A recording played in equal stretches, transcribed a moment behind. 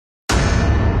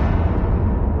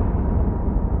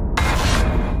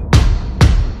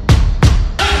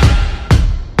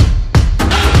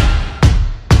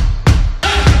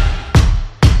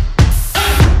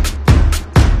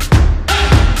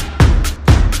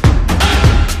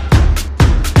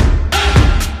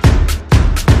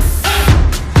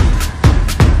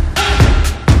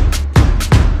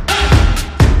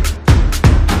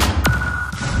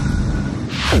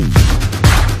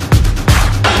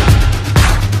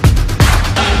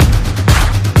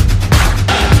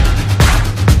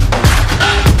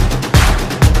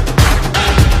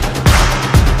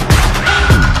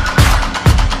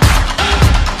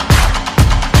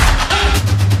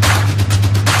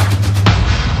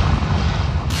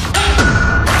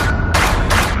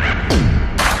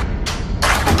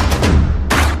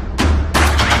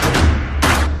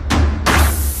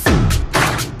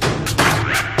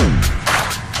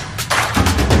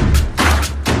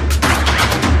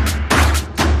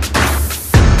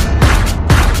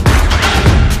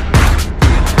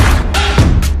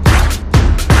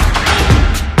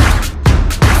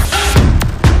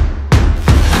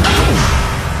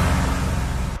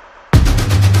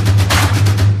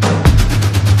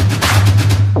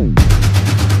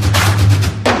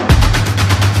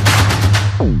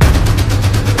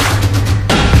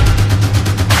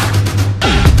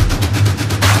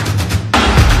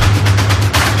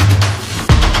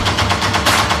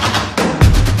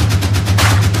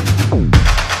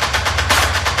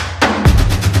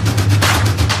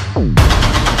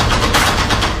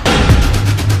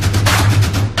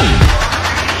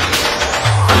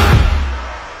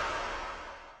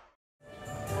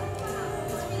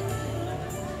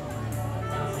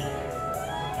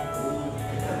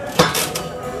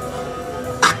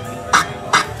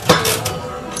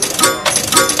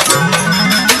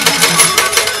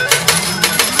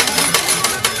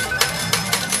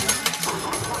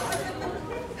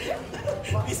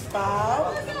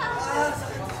Ispaw.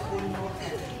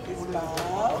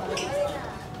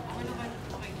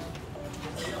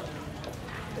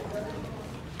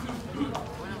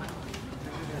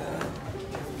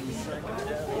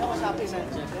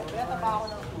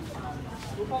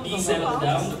 Please settle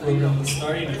down, the program will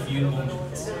start in a few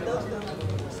moments.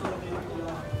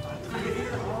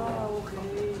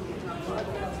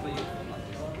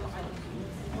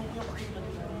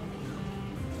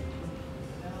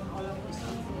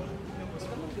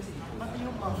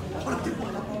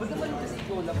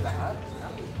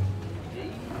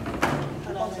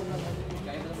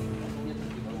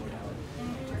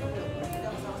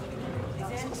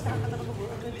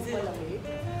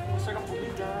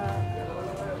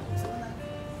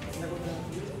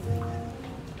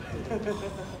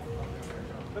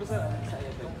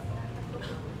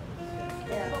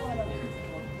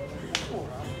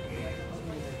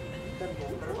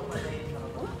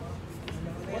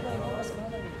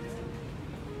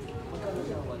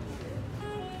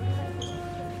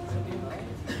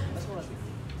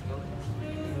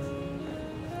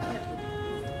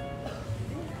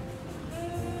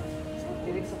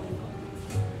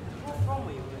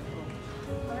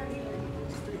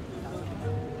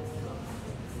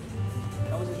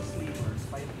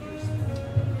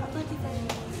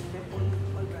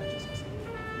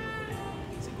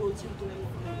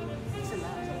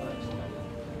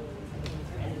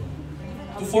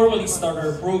 To formally start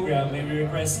our program, may we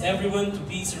request everyone to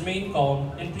please remain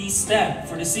calm and please stand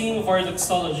for the singing of our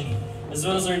doxology, as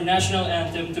well as our national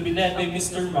anthem to be led by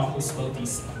Mr. Marcos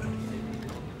Bautista.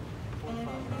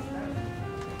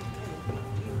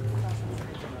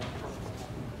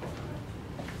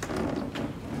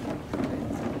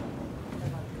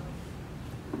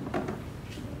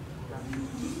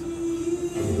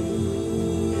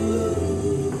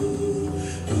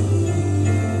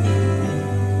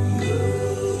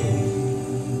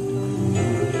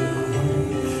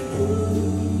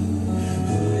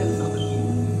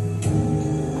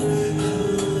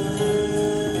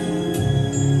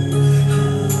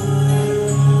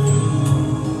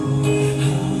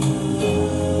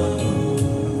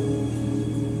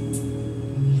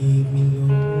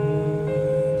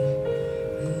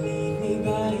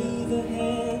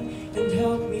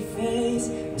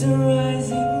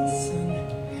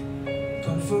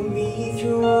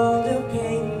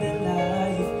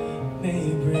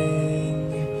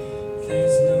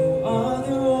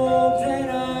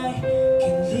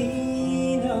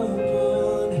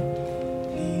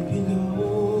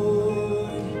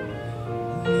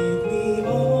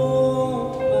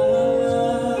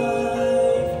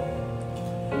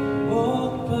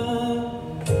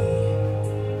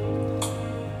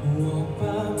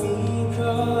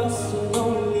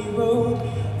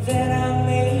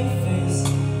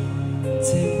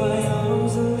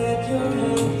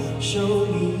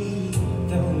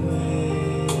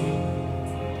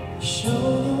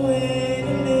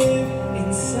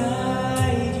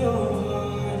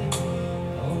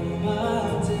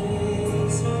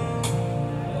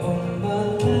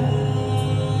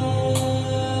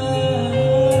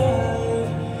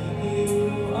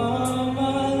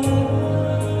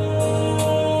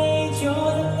 You're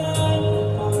the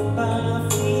light on my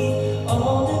feet.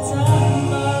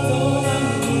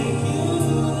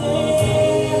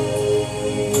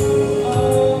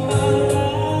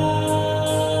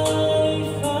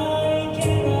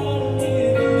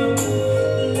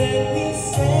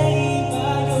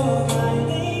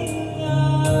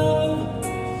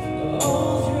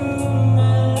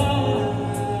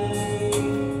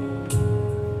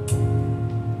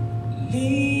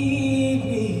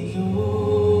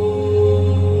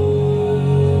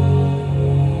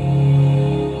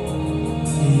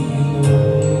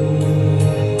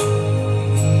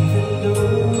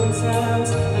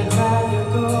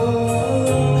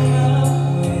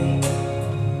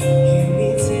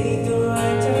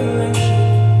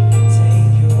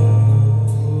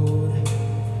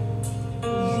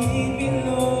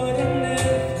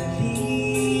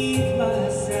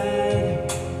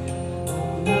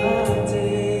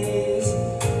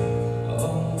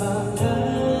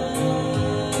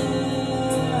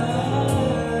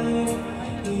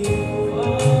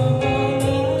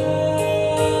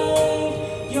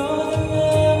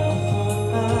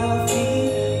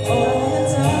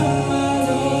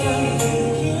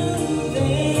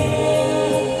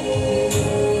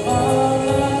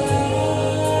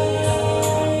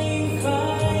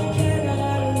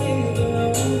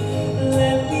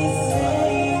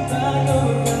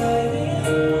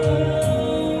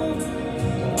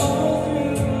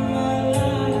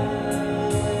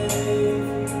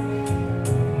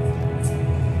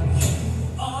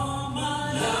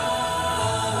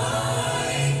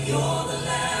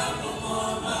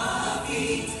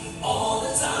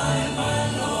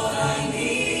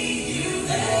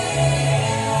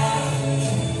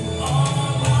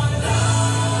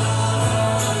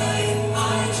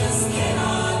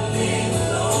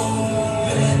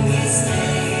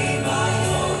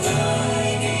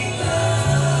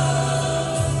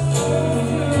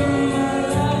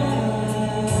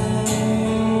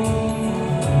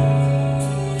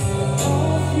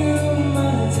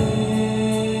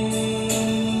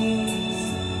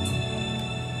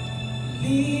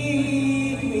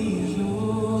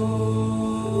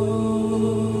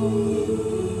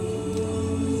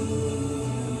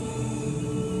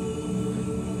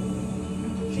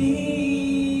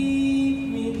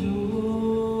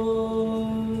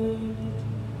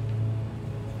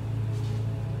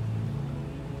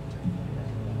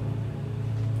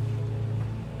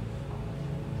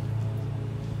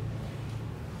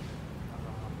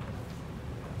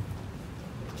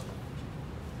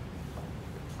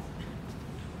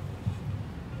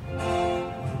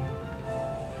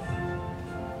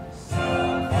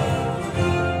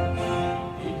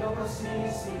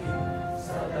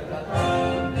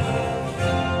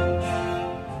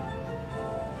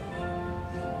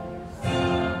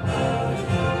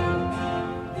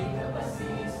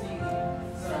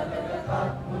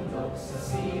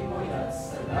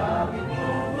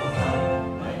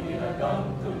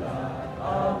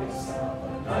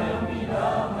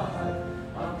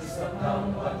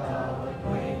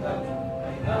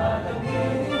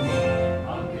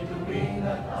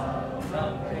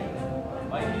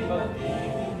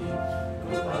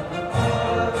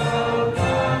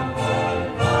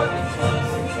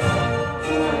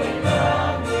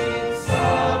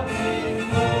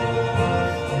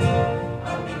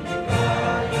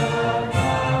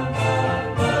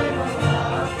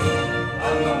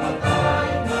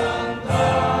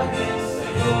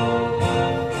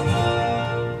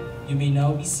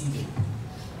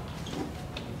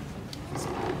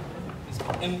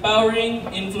 Empowering,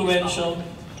 influential,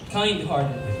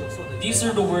 kind-hearted. These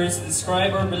are the words that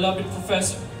describe our beloved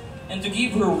professor. And to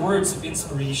give her words of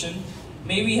inspiration,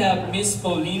 may we have Miss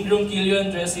Paulene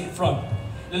Ronquillo-Andres in front.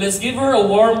 Let's give her a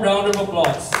warm round of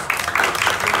applause.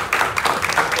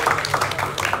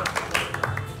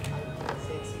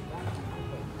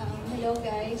 Hello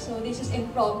guys, so this is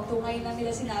impromptu. Ngayon na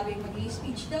nila sinabing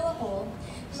mag-i-speech daw ako.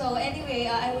 So anyway,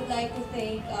 I would like to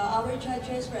thank our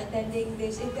judges for attending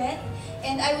this event.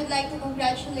 And I would like to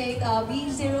congratulate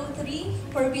B03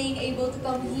 for being able to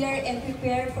come here and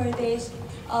prepare for this.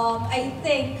 I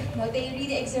think they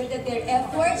really exerted their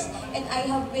efforts, and I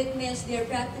have witnessed their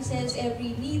practices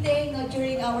every meeting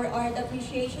during our art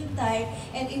appreciation time.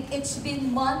 And it's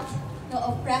been months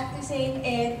of practicing,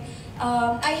 and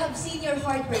I have seen your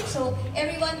hard work. So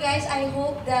everyone guys, I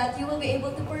hope that you will be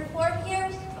able to perform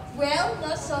here well.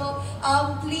 So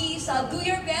please do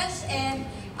your best and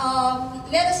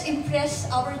let us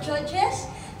impress our judges.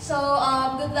 So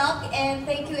good luck and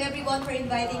thank you everyone for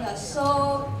inviting us.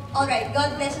 So alright,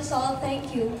 God bless us all.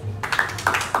 Thank you.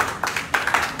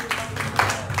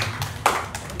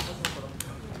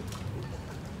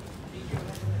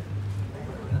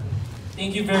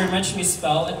 Thank you very much, Ms.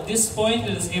 Pal. At this point,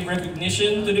 let us give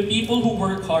recognition to the people who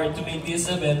work hard to make this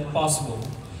event possible.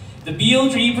 The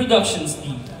B03 Production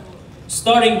Team,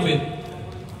 starting with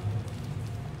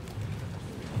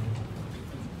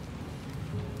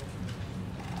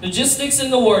Logistics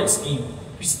and Awards Team,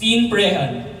 Christine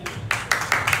Prejan,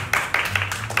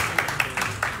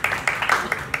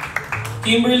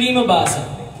 Kimberly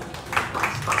Mabasa,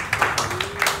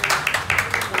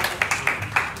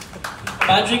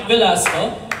 Patrick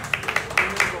Velasco,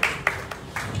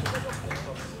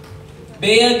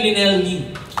 Bea Glinel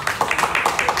Lee,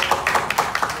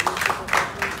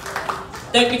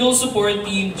 Technical Support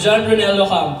Team, John Ronel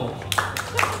Ocampo,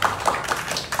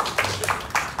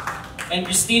 and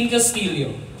Christine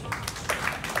Castillo.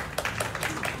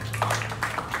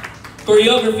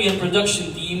 Choreography and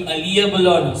Production Team, Aaliyah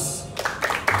Bolonos,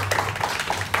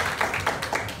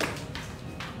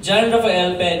 Jan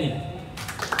Rafael Peña,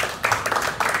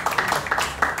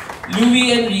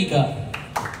 Louie Enrica,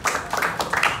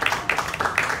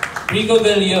 Briko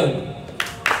Galeon,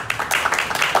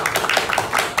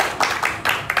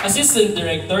 Assistant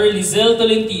Director Liezyl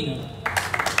Tolentino,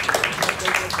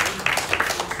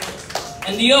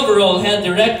 and the overall Head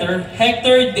Director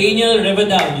Hector Daniel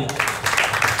Rebadavia.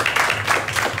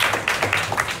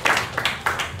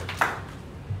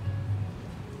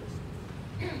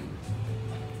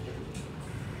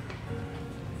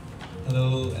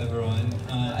 Hello everyone.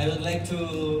 I would like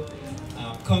to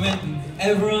commend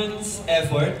everyone's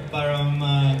effort para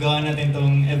magawa natin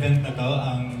tong event na to,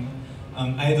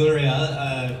 ang Idol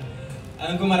Royale.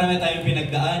 Alam ko marami tayong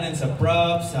pinagdaanan sa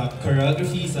props, sa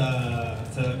choreography, sa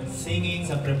singing,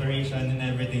 sa preparation and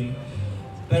everything.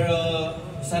 Pero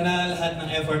sana lahat ng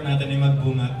effort natin ay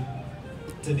magbunga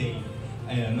today.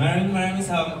 Ayun, maraming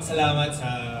salamat sa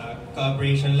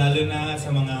cooperation, lalo na sa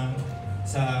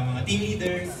mga team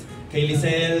leaders, kay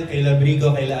Liezyl, kay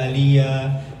Briko, kay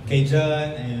Aaliyah, kay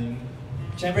John, and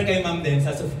syempre kay Ma'am din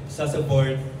sa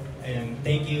support. Ayan,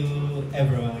 thank you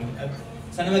everyone. At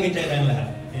sana mag-enjoy tayong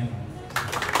lahat. Ayan.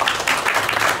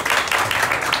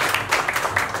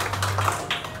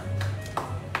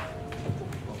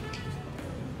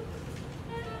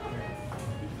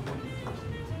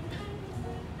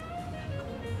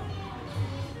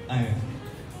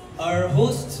 Our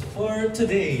hosts for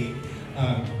today,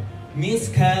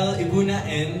 Miss Kyle Ibuna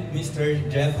and Mr.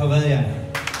 Jeff Jovellana.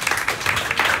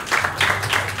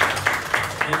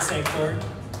 Thanks, Hector.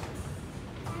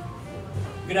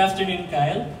 Good afternoon,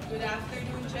 Kyle. Good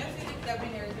afternoon, Jeff. You look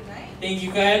debonair tonight. Thank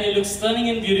you, Kyle. You look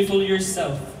stunning and beautiful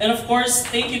yourself. And of course,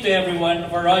 thank you to everyone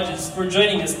of our audience for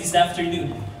joining us this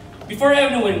afternoon. Before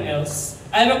everyone else,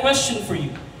 I have a question for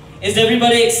you. Is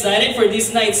everybody excited for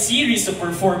this night's series of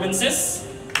performances?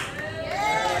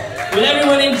 Will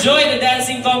everyone enjoy the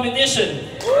dancing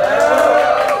competition?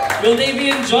 Will they be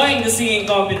enjoying the singing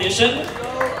competition?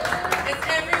 Is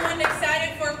everyone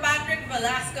excited for Patrick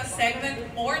Velasco's segment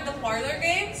or the parlor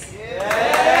games?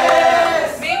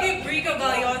 Yes! Maybe Briko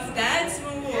Galeon's dance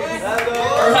moves?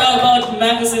 Or how about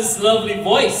Marcus's lovely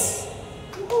voice?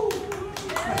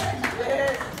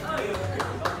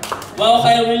 Wow,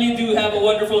 I really do have a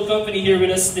wonderful company here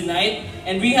with us tonight.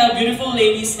 And we have beautiful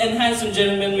ladies and handsome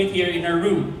gentlemen with here in our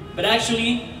room. But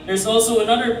actually, there's also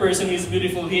another person who is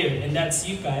beautiful here, and that's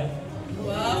you, Kyle.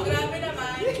 Wow, grabe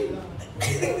naman.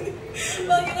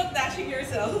 Well, you look dashing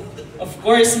yourself. Of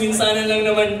course, minsanan lang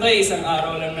naman to, isang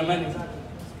araw lang naman.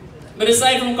 But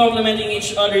aside from complimenting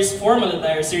each other's formal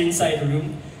attires here inside the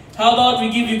room, how about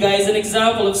we give you guys an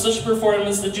example of such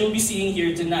performance that you'll be seeing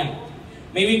here tonight?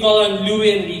 May we call on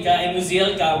Louie Enrica and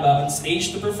Liezyl Tolentino on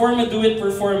stage to perform a duet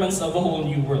performance of A Whole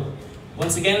New World.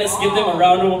 Once again, let's give them a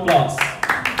round of applause.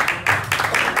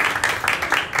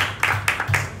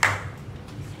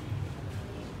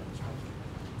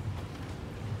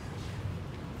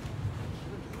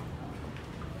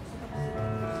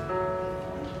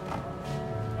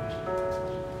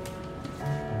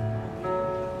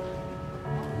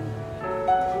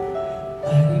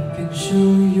 I can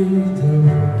show you the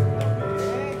world.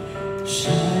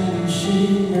 Shining,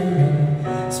 shimmering,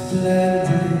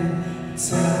 splendid.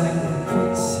 Telling the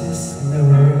princess, no,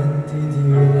 when did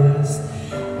you last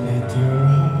let your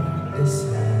heart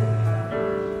decide?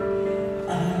 I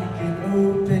can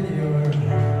open your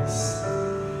eyes,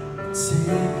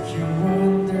 take you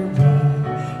wonder by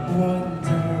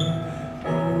wonder,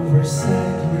 over,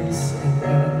 sideways and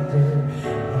under,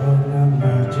 on a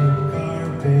magic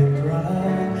carpet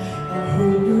ride, a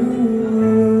whole new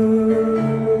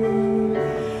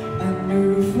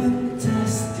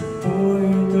fantastic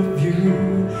point of view.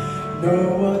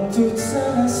 Know what to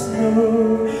tell us,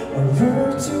 know, or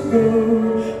where to go,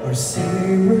 or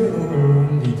say we're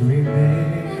only dreaming.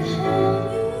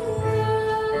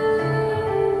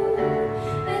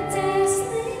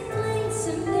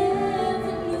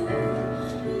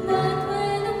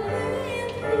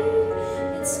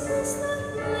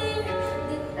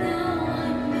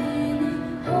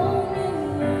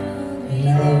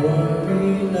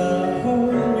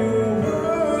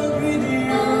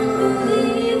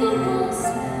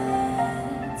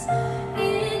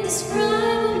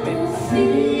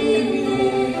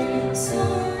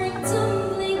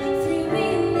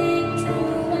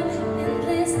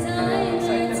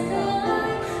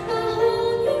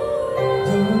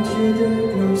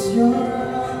 Close your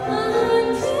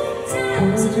eyes,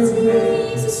 hold your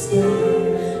breath and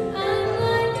stay. I'm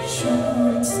like a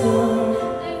shooting star,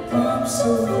 I've come so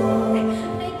far,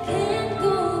 I can't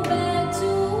go back to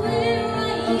where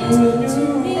I used to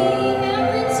be.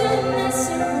 Every time I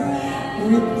survive,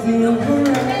 with the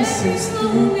horizons to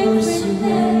pursue,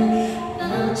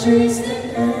 I'll chase them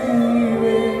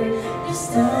anywhere, it's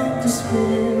time to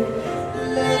spare.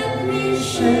 Let me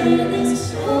share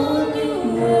this whole new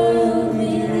world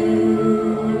with you.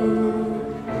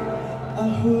 A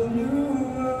whole new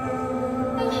world.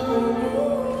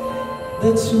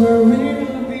 That's where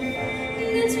we'll be.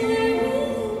 That's where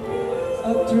we'll be. A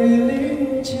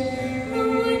thrilling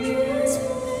chase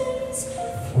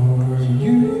for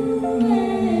you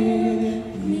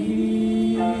and me.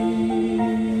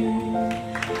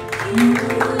 You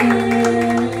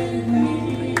and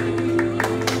me.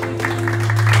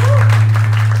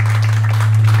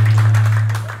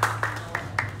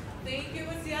 Thank you,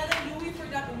 Liezyl and Louie, for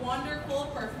that wonderful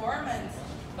performance.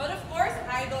 But of course,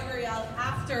 Idol Royale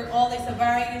After All is a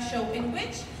variety show in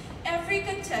which every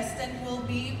contestant will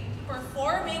be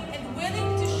performing and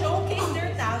willing to showcase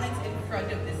their talents in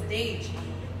front of the stage.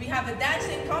 We have a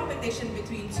dancing competition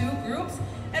between two groups,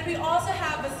 and we also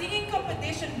have a singing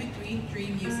competition between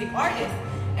three music artists.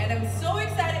 And I'm so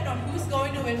excited on who's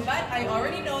going to win, but I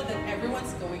already know that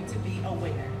everyone's going to be a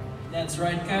winner. That's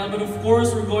right, Kyle, but of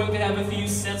course, we're going to have a few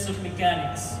sets of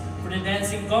mechanics. For the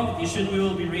dancing competition, we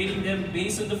will be rating them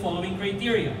based on the following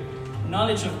criteria.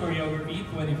 Knowledge of choreography,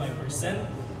 25%.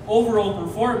 Overall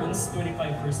performance,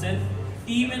 25%.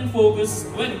 Theme and focus,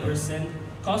 20%.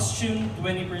 Costume,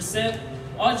 20%.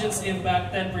 Audience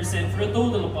impact, 10%, for a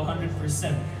total of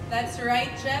 100%. That's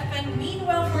right, Jeff. And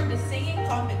meanwhile, for the singing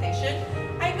competition,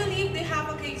 I believe they have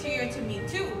a criteria to meet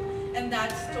too. And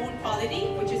that's tone quality,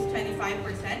 which is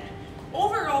 25%.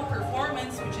 Overall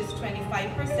performance, which is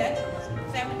 25%.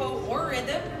 Tempo or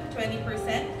rhythm,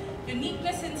 20%.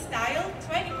 Uniqueness in style,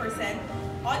 20%.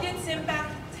 Audience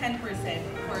impact, 10%.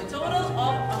 For a total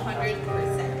of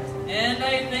 100%. And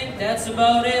I think that's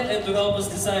about it. And to help us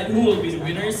decide who will be the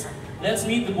winners, let's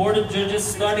meet the board of judges,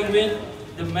 starting with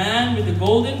the man with the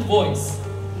golden voice,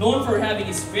 Known for having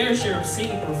his fair share of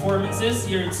singing performances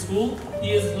here at school, he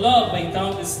is loved by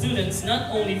countless students not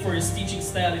only for his teaching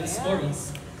style and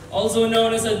stories. Also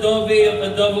known as Adobe of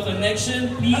Adobo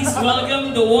Connection, please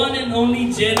welcome the one and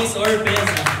only Janice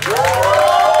Orbeza.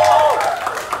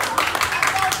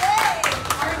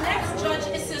 Our next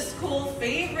judge is a school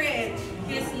favorite.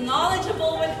 He is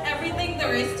knowledgeable with everything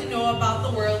there is to know about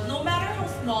the world, no matter how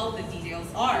small the details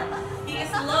are. He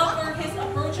is loved for his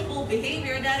approachable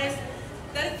behavior that it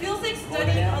feels like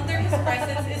studying under his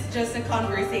presence is just a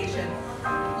conversation.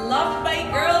 Loved by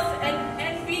girls and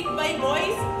envied by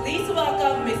boys, please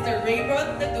welcome Mr.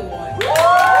 Raybroad the Tuon.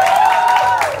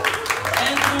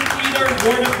 And to complete our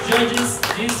board of judges,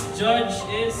 this judge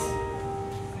is...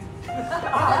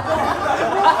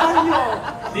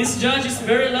 This judge is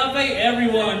very loved by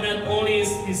everyone. Not only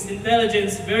is his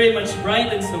intelligence very much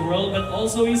brightens the world, but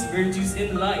also his virtues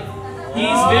in life. He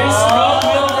is very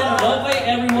strong-willed and loved by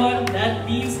everyone. That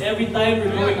means every time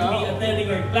we're going to be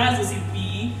attending our classes in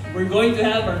PE, we're going to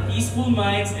have our peaceful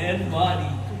minds and body.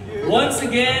 Once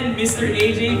again, Mr.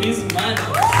 AJ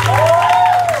Bismanos.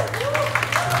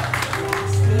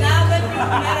 Now that we've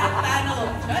met our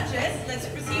panel of judges, let's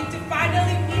proceed to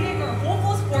finally meeting our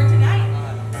hopefuls for tonight.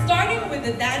 Starting with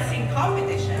the dancing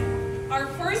competition. Our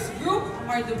first group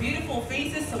are the beautiful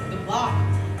faces of the block.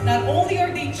 Not only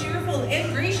are they cheerful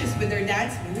and gracious with their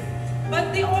dance move,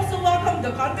 but they also welcome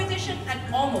the competition at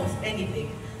almost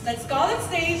anything. Let's call it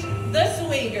stage the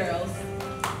Sway Girls.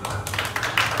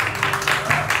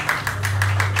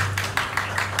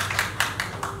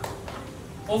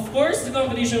 Of course, the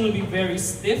competition will be very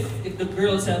stiff. If the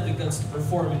girls have the guts to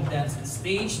perform and dance on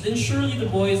stage, then surely the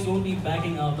boys won't be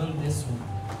backing out on this one.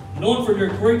 Known for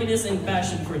their quirkiness and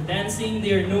passion for dancing,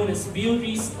 they are known as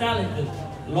B03's talented,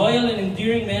 loyal and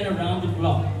endearing men around the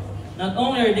block. Not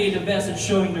only are they the best at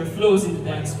showing their flows in the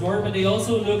dance floor, but they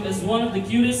also look as one of the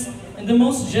cutest and the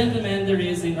most gentlemen there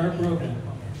is in our program.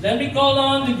 Let me call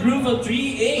on the group of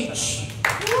 3H.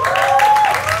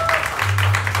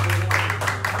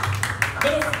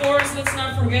 But of course, let's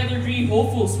not forget the 3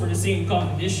 hopefuls for the same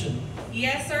competition.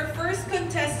 Yes, our first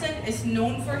contestant is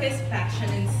known for his passion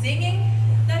in singing,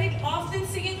 that he often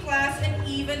sings in class and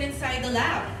even inside the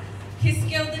lab. He's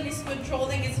skilled in his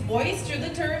controlling his voice through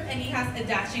the term, and he has a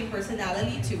dashing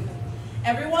personality too.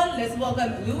 Everyone, let's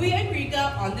welcome Louie and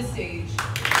Rika on the stage.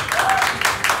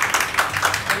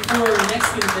 And for our next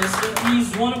contestant,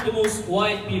 he's one of the most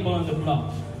quiet people on the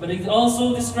block, but he's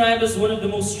also described as one of the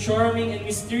most charming and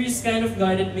mysterious kind of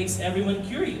guy that makes everyone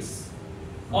curious.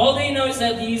 All they know is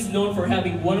that he is known for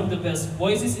having one of the best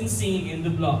voices in singing in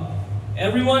the block.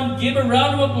 Everyone, give a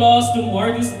round of applause to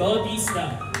Marcus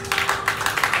Bautista.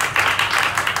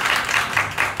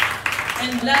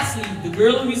 And lastly, the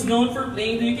girl who is known for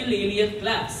playing the ukulele at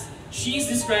class. She is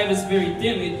described as very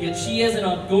timid, yet she has an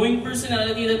outgoing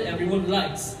personality that everyone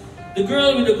likes. The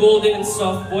girl with the golden and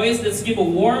soft voice, let's give a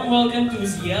warm welcome to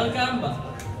Liezyl Tolentino.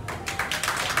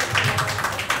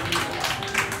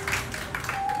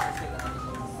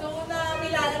 So,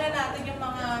 nakilala na natin yung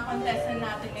mga contestant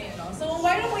natin ngayon, no? So,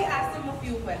 why don't we ask them a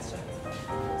few questions?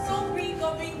 So,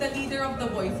 Briko, being the leader of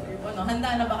the boys group,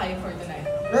 handa na ba kayo for tonight?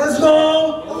 Let's go!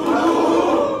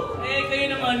 Eh,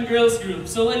 kayo naman, girls group.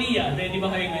 So, Aaliyah, ready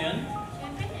ba kayo ngayon?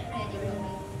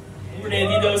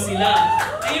 Ready daw sila.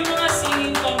 Eh, yung mga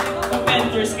singing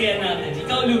competitors kaya natin.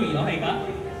 Ikaw, Louie, okay ka?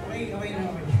 Okay na.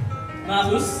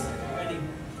 Marcus? Ready?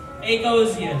 Eh, ikaw,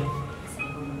 Liezyl.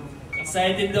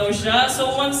 Excited daw siya.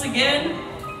 So, once again,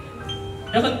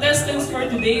 the contestants for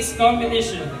today's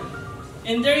competition.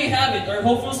 And there you have it, our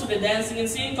hopefuls of the dancing and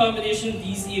singing competition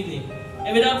this evening.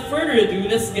 And without further ado,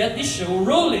 let's get this show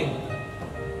rolling.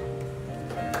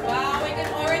 Wow, I can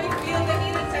already feel the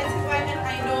heat intensify, and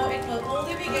I know it will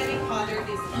only be getting hotter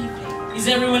this evening. Is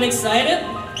everyone excited?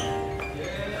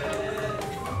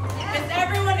 Is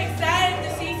everyone excited to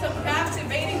see some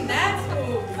captivating dance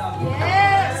moves?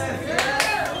 Yes!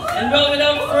 And well,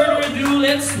 without further ado,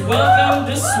 let's welcome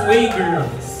the Sway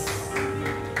Girls.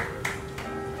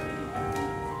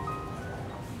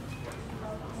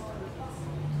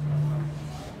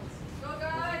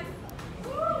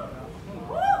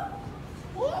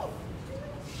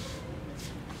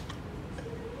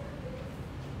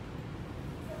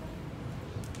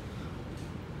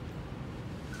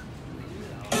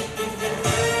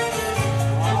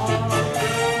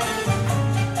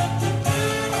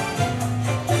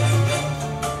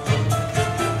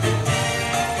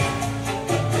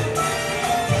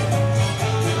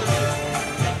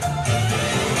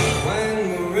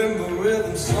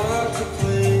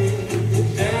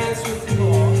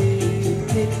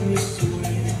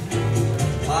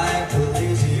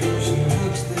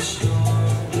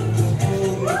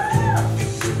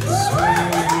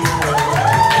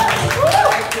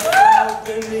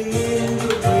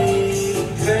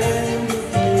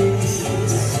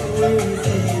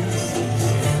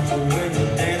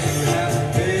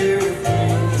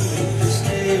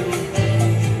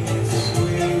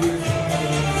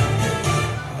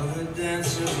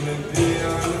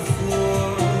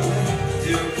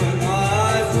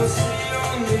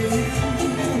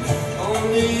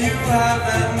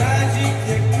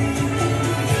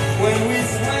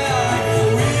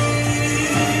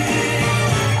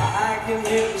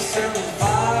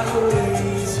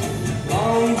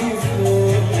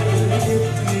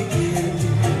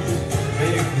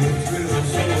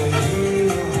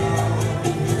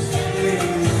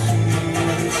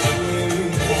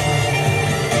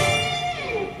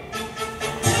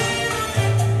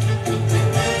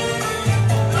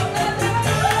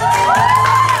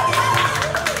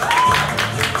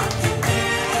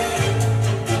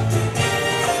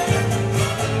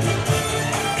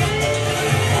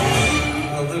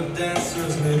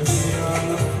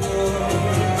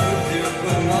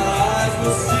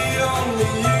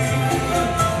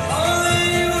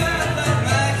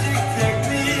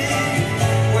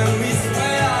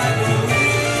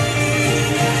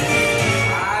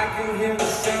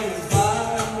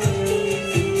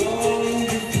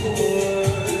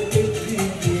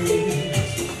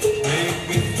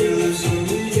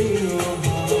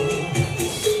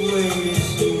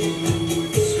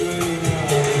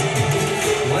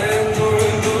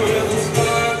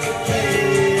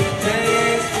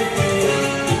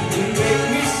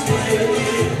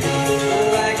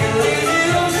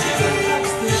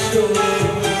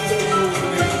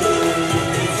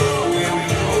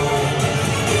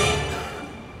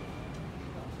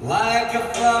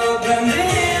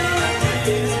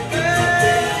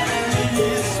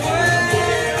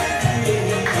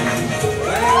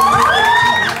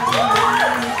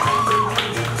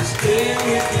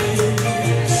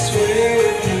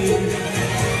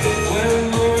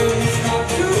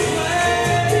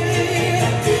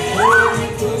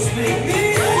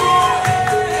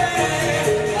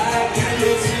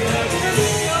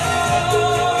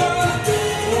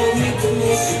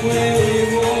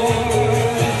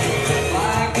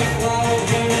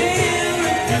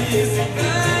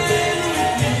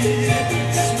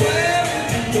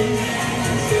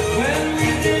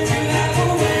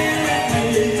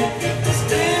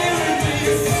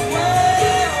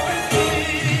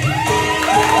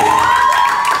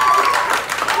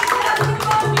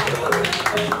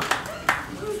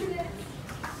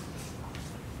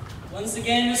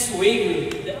 sway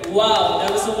group. Wow,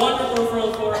 that was a wonderful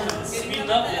performance. We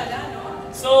loved it.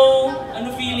 So,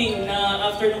 ano feeling na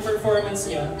after ng performance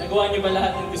niyo? Nagawa niyo ba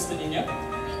lahat ng gusto niyo?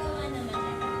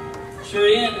 Sure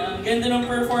yan, ang ganda ng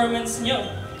performance niyo.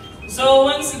 So,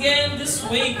 once again, the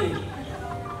sway group.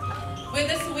 With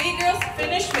the Sway Girls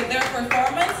finished with their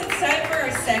performance, it's time for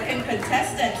our second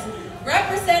contestant.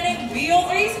 Representing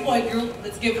B03's boy group,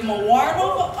 let's give them a warm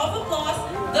of applause,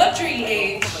 the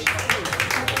 3H.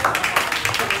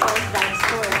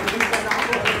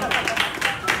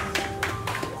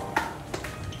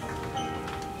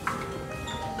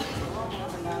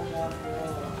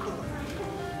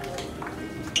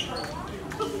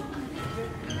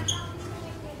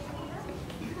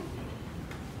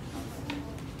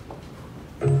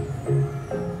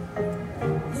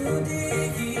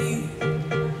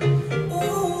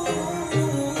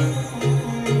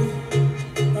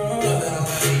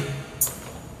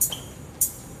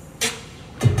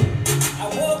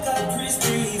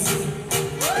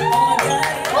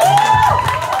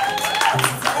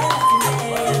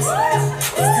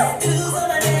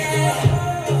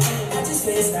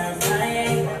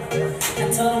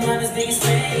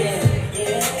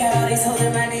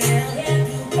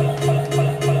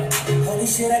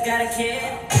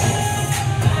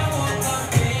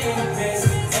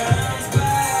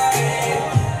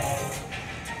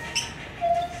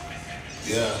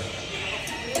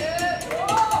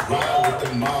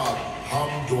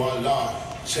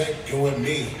 Check in with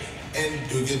me and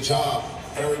do your job.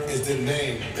 Eric is the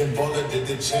name. Ben Bowler did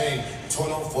the chain.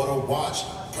 Tono for the watch.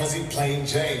 Prezi plain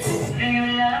Jane. Do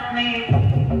you love me?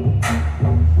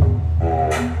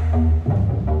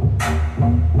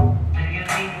 Do you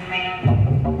need me?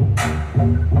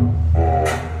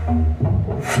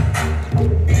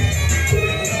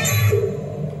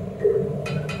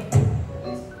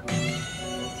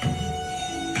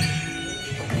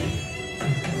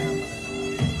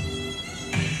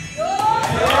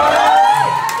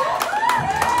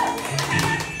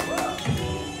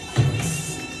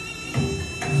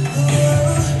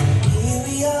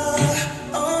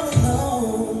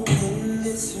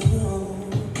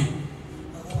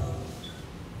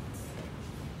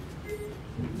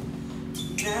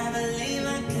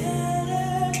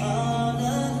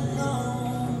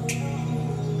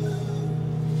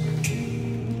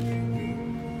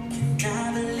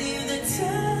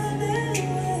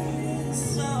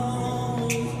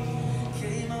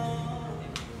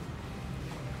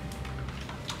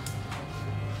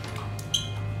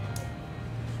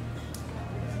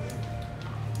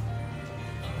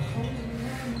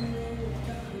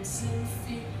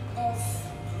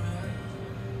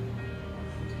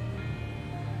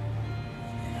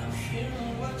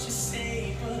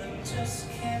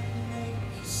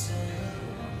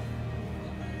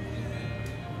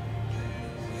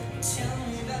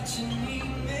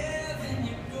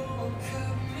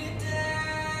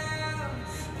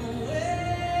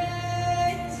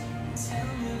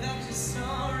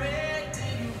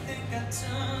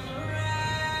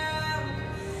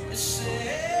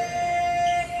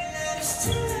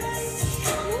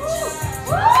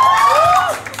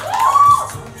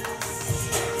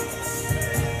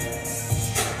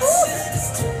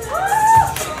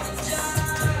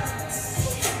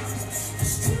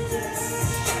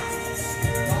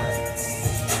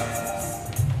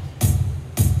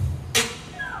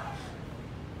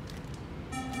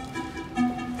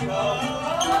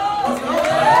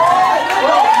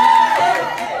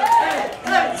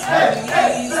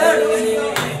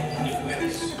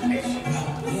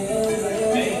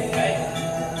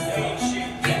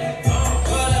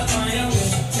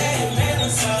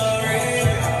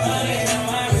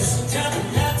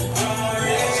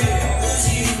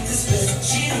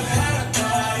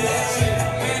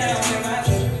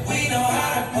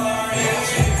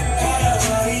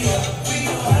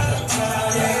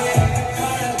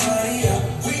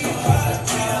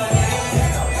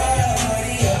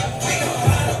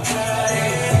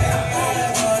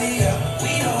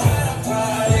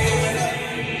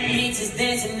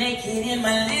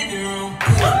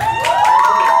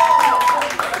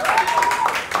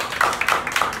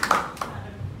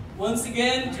 Once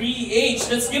again, 3H.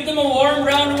 Let's give them a warm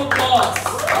round of applause.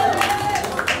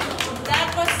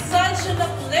 That was such an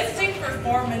uplifting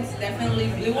performance. Definitely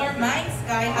blew our minds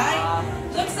sky high.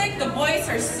 Looks like the boys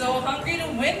are so hungry to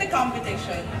win the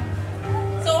competition.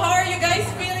 So how are you guys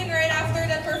feeling right after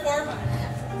that performance?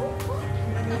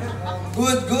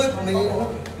 Good,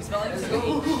 man.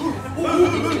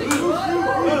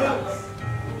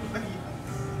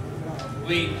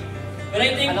 Wait, but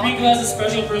I think Briko has a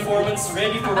special performance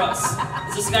ready for us.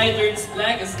 As the sky turns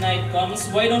black as night comes,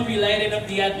 why don't we lighten up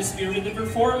the atmosphere with the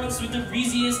performance with the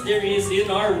breeziest there is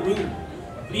in our room?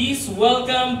 Please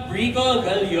welcome Briko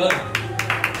Galeon.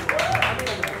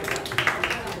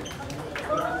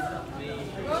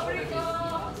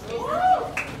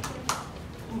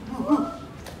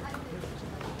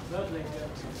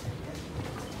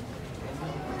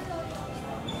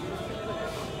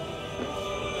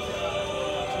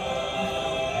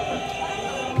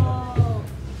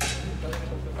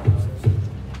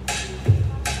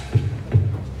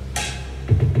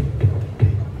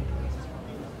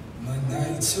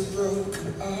 Are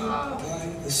broken up by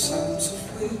the sounds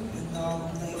of women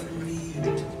I'll never meet.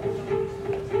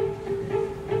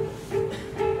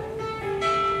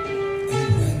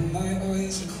 And when my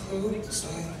eyes are closed,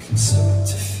 I can start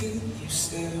to feel you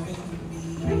staring at me.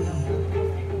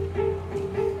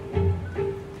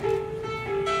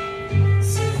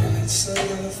 The right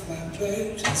side of my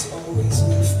bed has always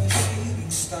left me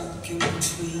feeling stuck in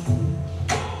between.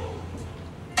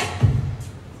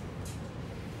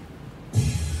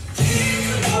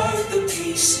 The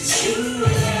pieces you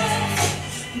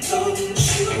left, don't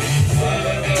you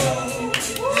ever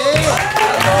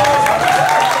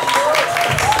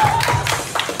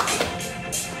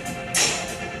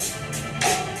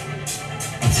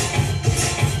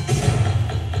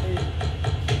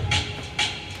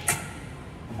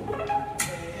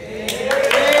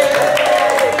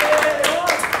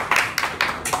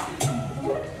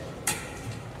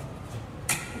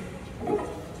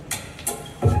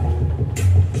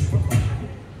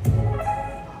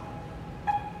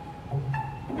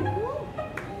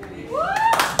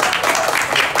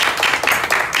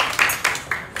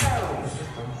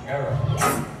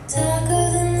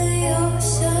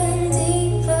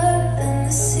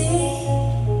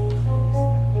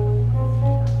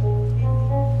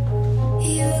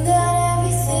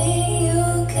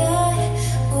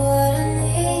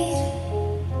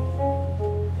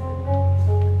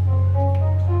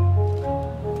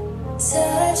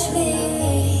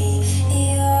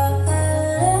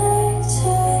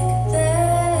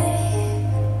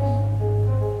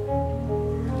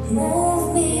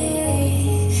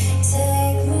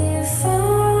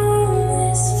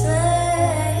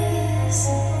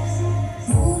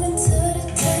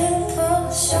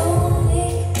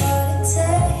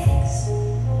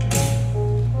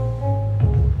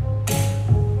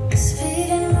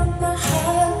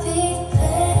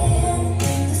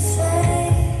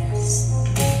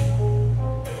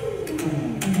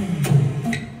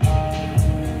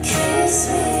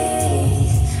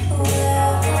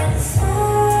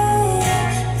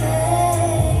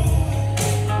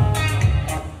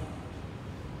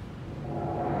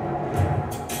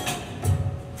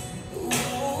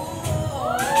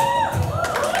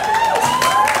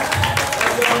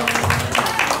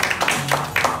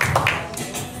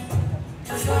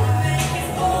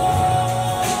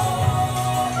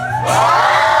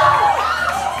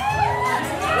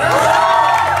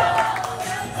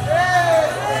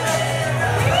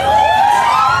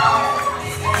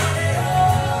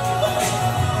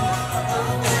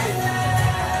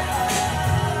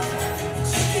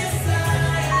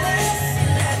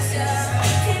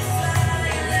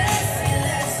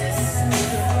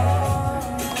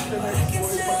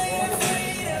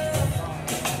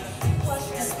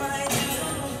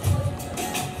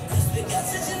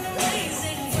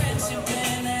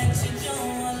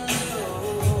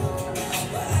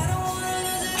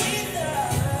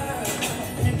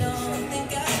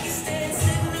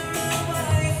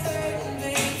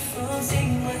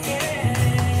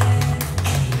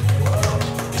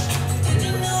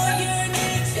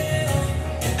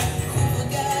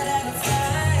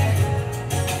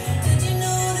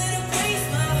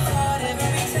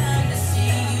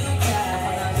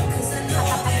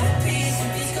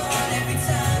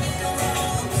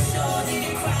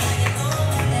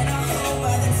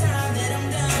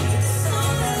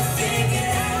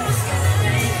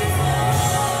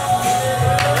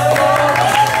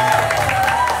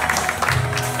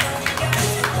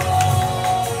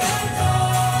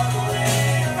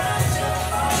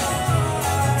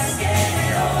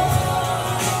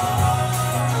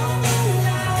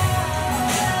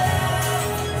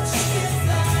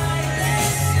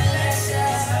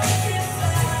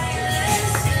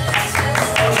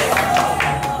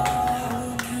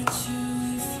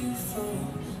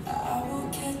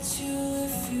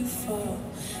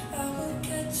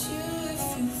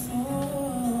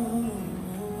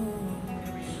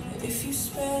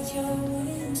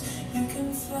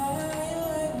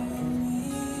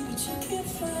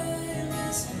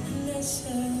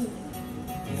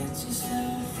Let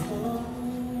yourself fall.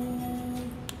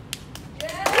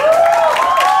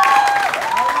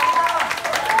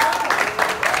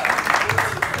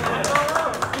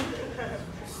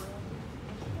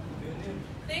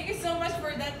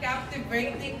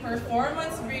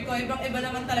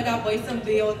 talaga boys ng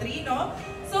B03, no?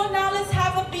 So now let's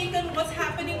have a peek on what's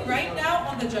happening right now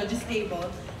on the judges table.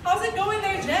 How's it going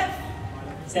there, Jeff?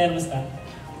 Sir, musta?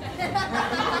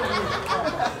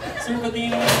 Sir,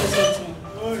 patingin naman ang results mo.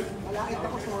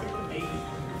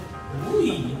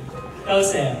 Uy! Ikaw,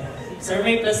 sir. Sir,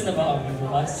 may plus na ba kami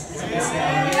bukas? Sa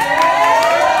BSITSMBA?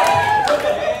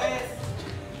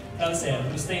 Ikaw, sir.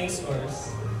 Gusto yung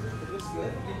scores?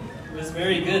 It was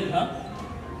very good, huh?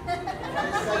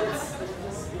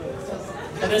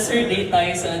 Kada sir, date tayo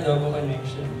sa Adobo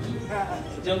Connection.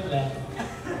 Joke lang.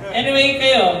 Anyway,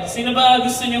 kayo, sino ba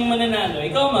gusto niyong mananalo?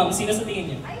 Ikaw, ma'am, sino sa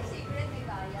tingin niyo? Ay, secret, may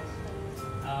bias.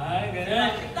 Ah,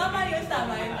 ganun. Tama yun,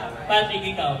 tama yun, tama. Patrick,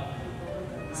 ikaw.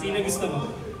 Sino gusto mo?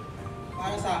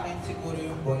 Para sa akin, siguro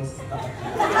yung boys.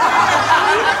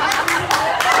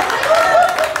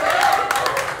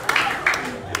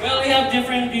 Well, we have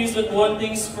different views, but one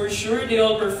thing's for sure, they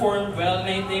all performed well, and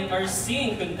I think our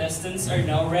singing contestants are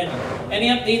now ready. Any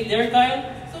update there, Kyle?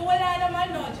 So wala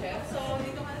naman, no, Jeff? So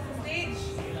dito ka na sa stage.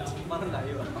 Parang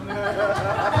layo.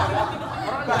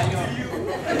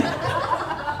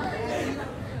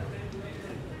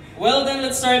 Well then,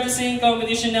 let's start the singing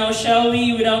competition now, shall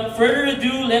we? Without further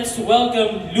ado, let's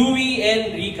welcome Louie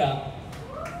and Rika.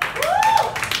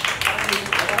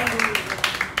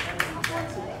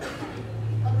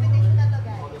 Competition na to,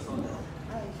 guys.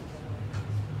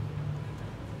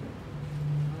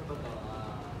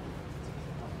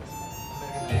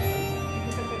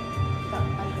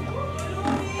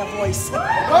 The voice.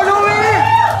 Go, Louie!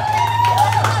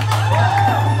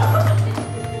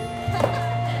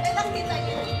 Nakita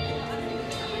niyo.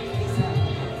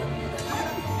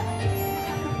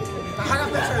 Hanap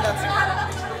na, sir. That's it.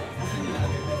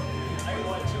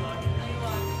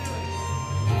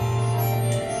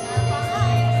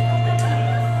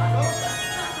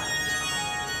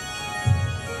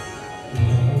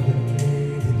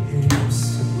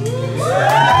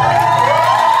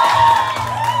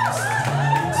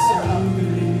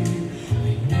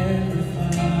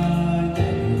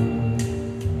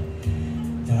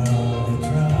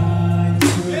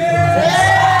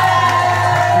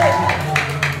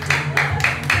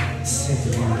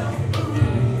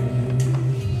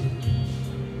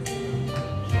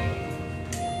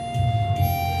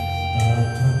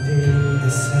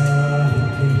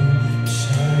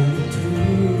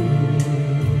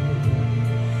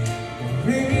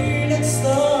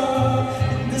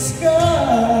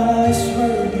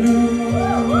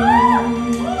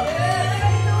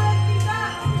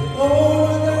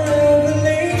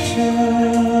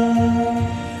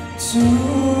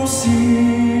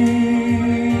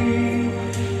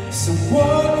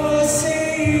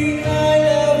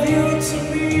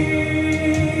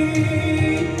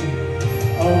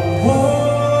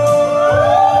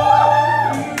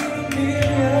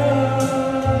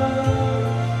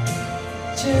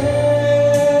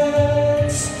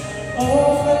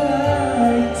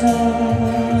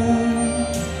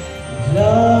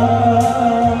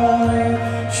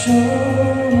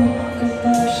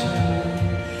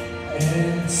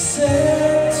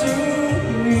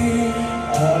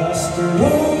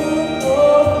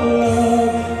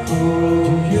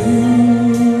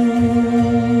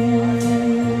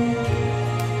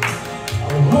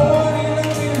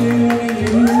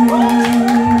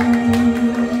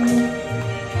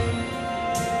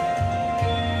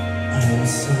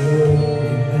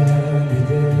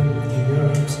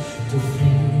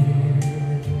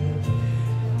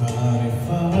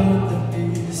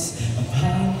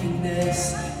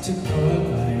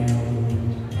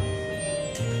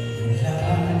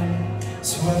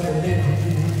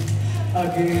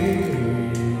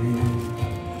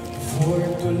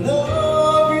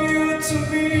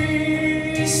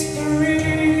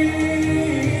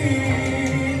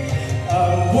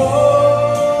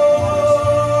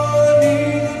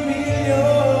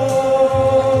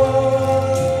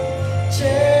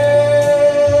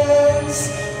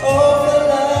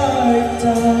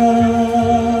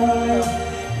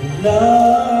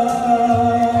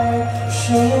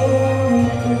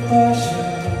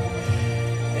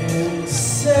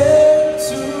 Send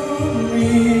to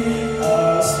me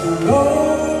as the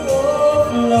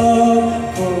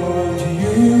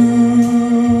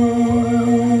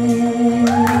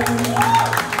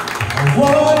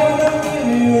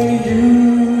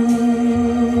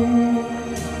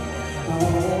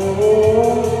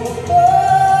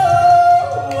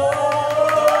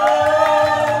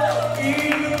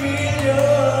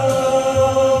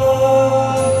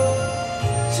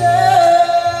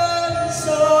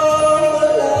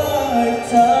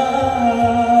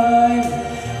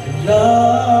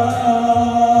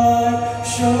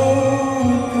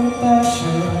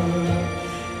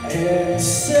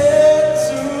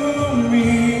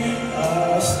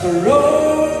just a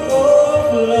road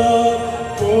of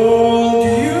love for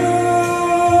you.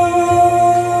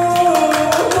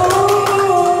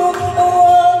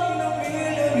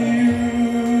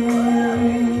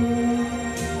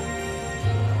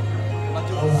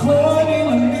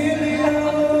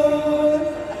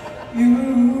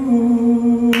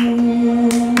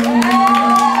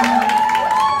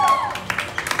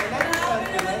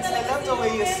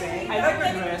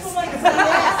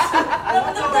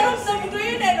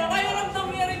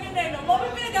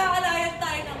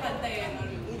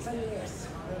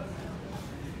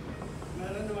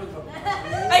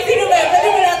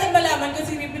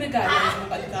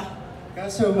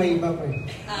 Kaso may iba pa eh.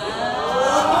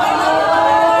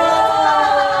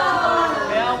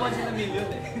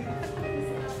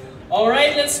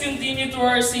 Alright, let's continue to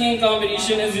our singing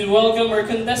competition as we welcome our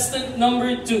contestant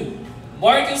number 2,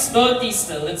 Marcus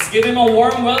Bautista. Let's give him a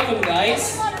warm welcome,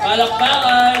 guys.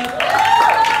 Palakpakan!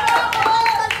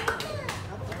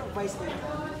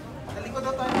 Talikod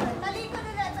na tayo. Talikod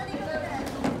ulit, talikod ulit.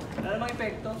 Wala namang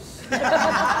epektos.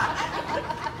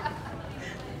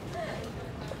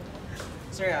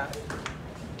 Sir ah.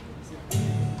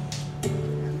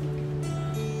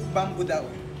 Bamboo daw.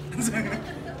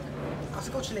 Kasi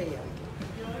Coach Leia.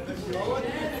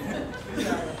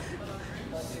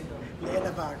 Leia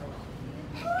Navarro.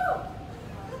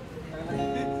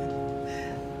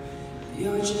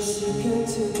 You're just so good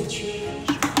to be true.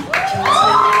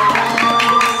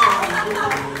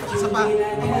 Isa pa.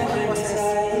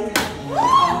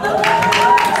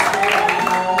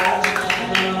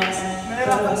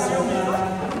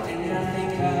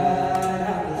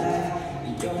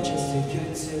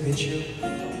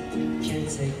 Can't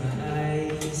take my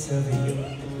eyes off of you.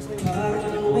 Part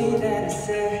of the way that I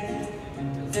said,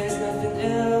 there's nothing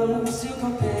else to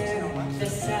compare. The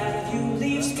side of you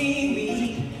leaves me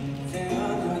weak. There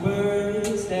are no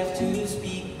words left to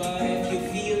speak, but if you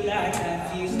feel like I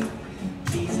feel,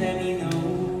 please let me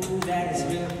know that it's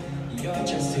real. You're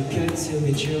just too good to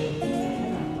be true.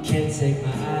 Can't take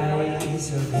my eyes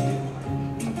off of you.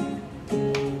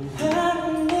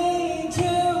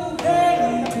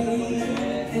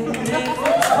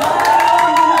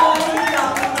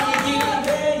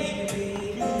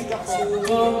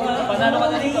 Panalo ka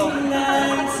na dito.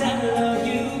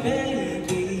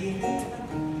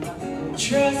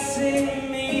 Trust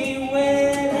in me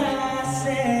when I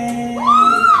say, oh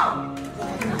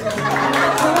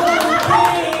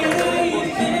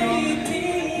baby,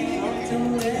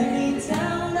 don't let me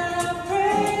down, I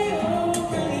pray, oh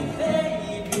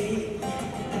baby,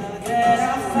 now that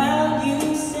I found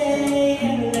you, say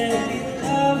and let me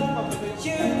love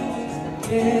you,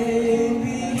 baby.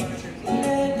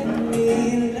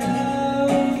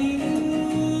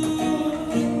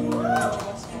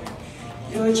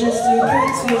 You're just too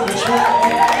good to be true.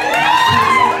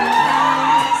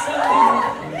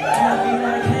 I'll be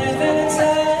like heaven and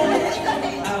touch.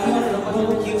 I wanna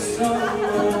hold you so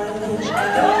much.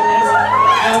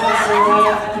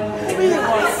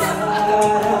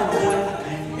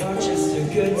 You're just too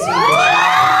good to be true.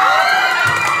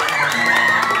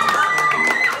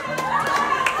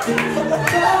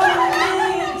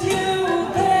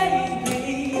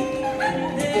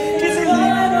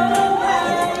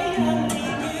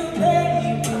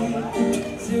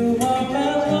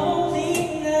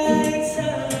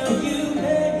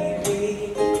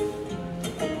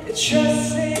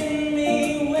 Trust in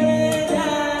me when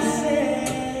I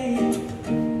say,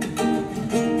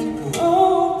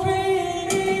 oh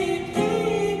pretty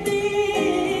baby,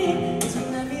 don't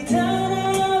let me down, I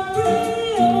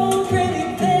pray, oh pretty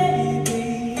baby,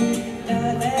 now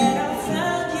that I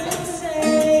found you, say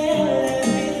let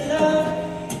me love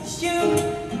you,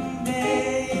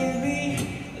 baby,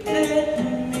 let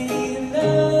me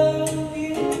love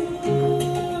you.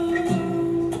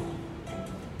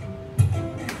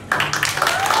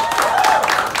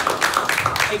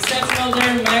 Exceptional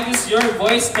there, Magus. Your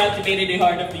voice captivated the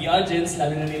heart of the audience,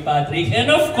 lalo na ni Patrick.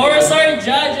 And of course, our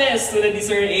judges, tulad ni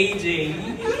Sir AJ.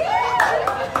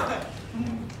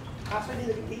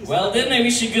 Well then, I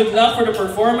wish you good luck for the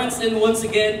performance and once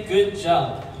again, good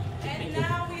job. And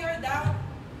now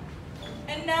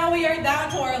we are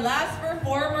down to our last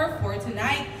performer for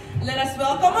tonight. Let us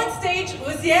welcome on stage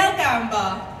Liezyl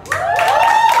Tolentino.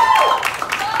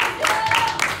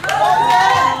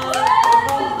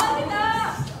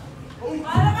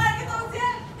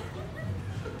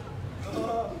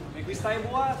 May quiz tayo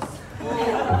bukas.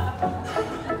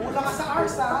 Kulang ka sa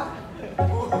Ars, ha?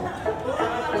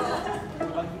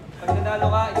 Pag nanalo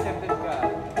ka, accepted ka.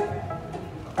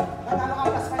 Nanalo ka,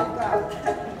 plus 5 ka.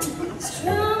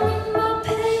 Strong in my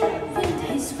pain with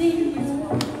his wings.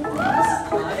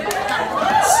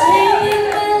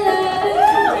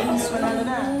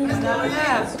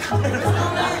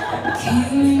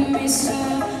 me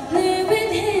softly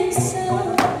with his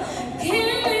song,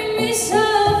 killing me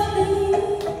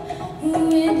softly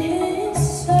with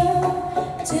his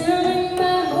song, telling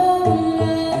my whole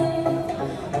life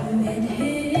with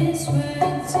his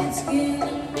words. It's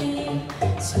killing me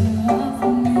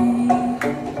softly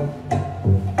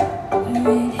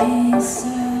with his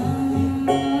song.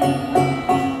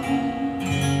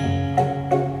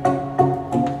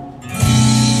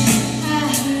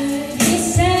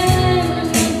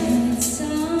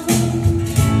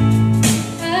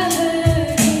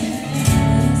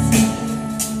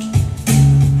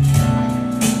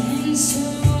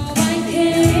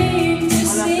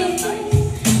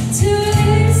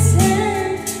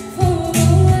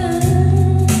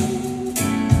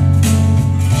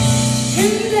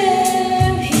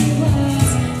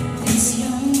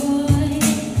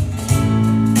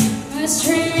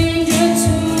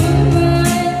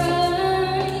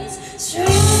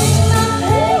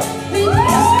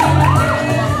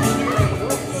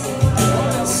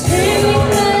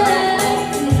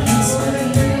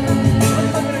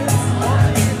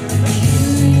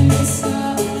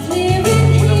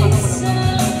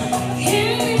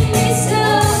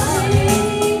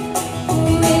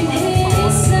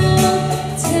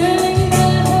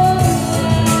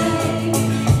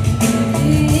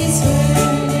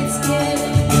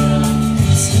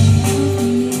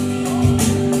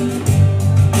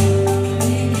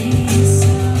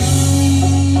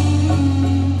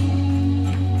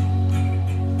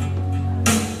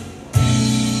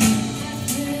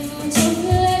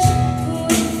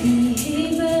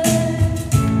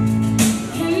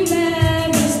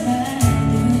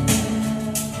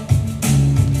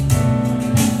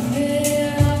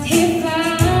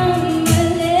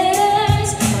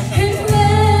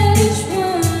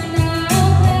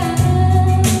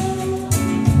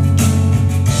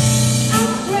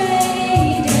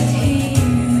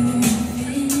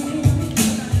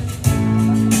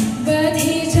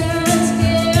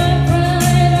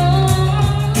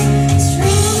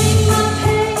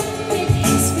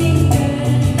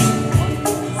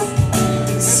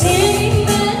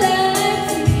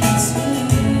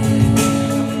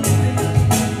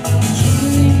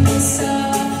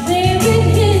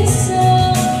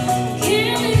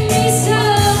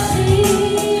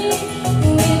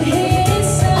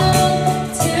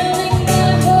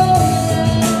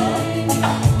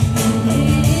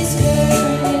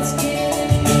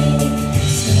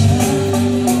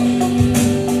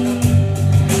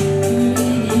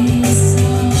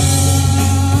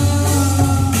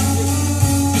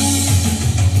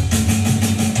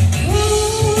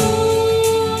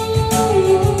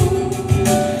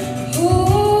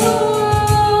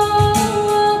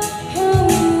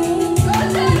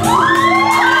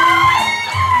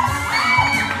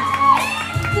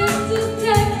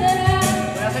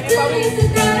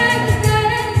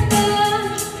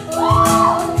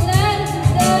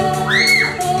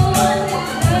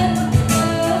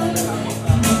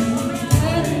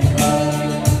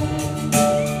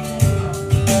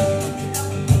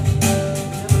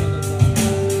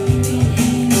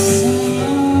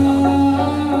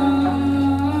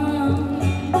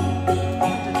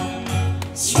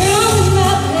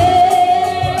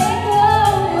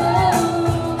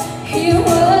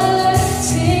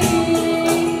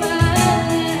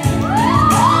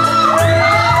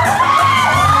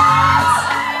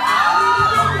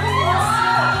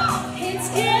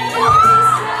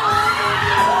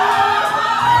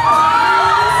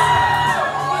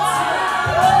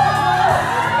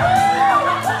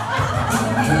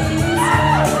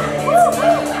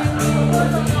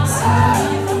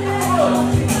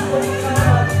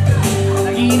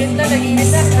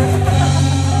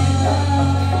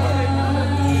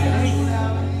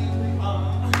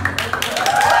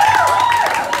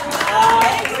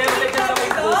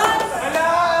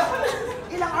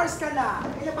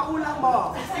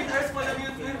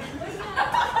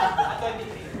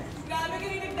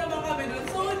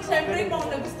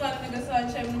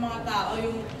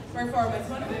 Performance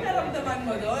mo, ano ba naramdaman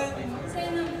mo doon? Masaya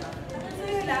naman.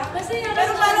 Masaya lang? Masaya lang.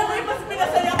 Pero parang may mas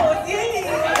pinasaya ko yan eh.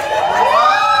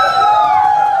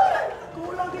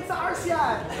 Kulang din sa arts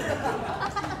yan.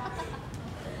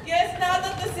 Yes, now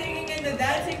that the singing and the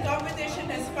dancing competition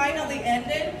has finally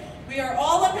ended, we are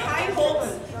all on high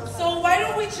hopes. So why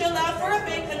don't we chill out for a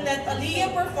bit and let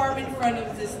Aaliyah perform in front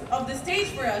of the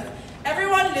stage for us.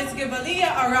 Everyone, let's give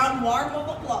Aaliyah a round warm of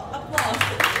applause.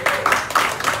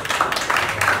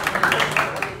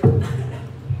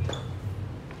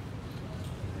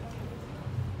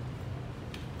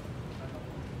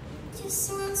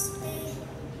 Just wants to be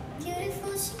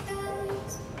beautiful, she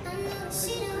goes. I know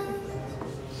she knows.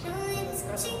 No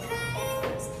She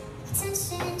craves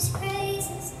attention, she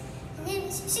praises an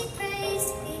image she prays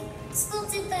to be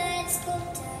sculpted by the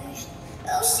sculptor.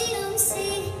 Oh, she don't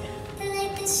see the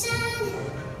light that shine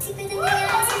deeper than the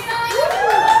eyes of fire.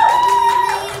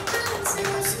 So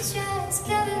she tries to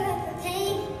cover up her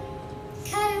pain,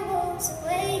 cut her woes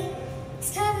away.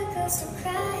 This cover girls don't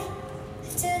cry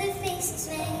after their faces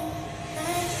made.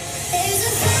 But there's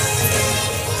a pathway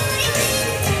for you in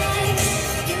the dark.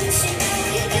 You should know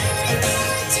you're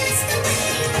beautiful just the way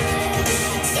you are.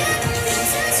 You don't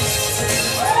have to change the way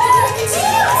you are.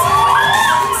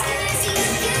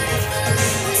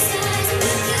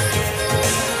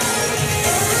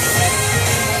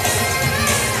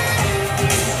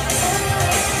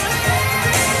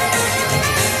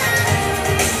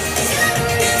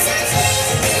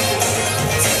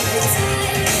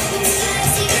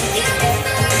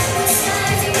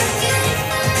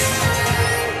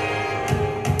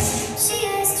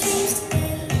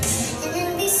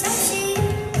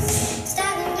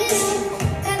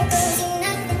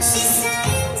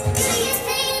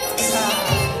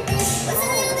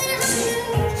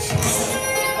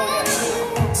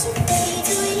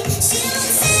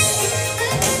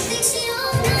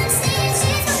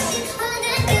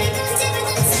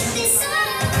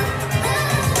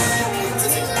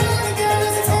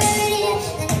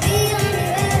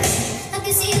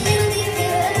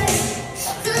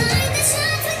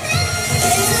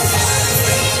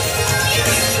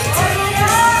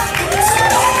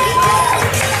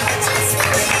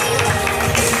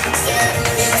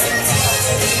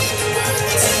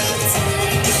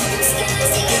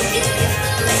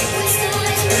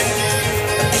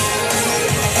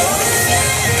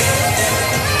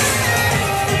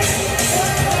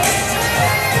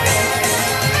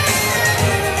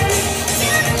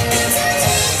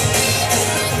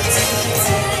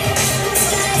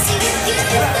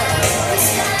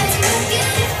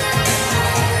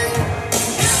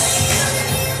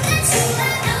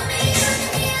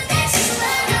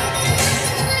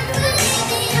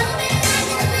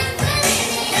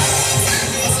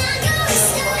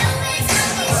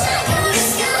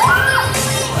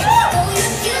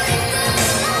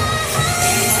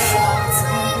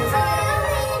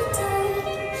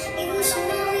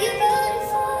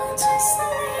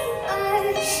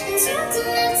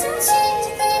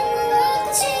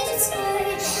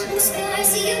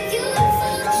 Skies, you're beautiful.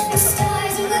 The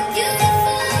stars, you're beautiful.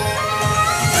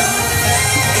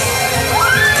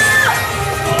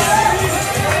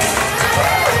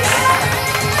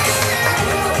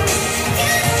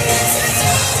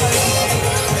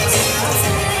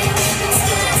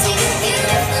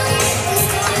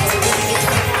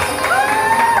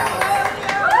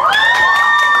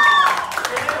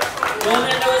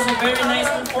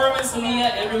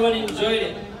 Everyone enjoyed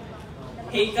it.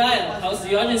 Hey Kyle, how's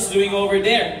the audience doing over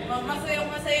there?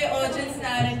 Masaya audience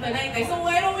natin tonight. So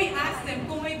why don't we ask them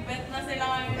kung may bet na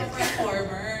sila ngayon na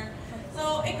performer?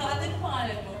 So, ikaw, ano yung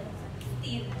pangalan mo?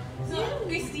 Christine. So,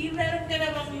 Christine, meron ka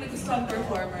na bang nagustuhan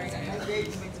performer ngayon?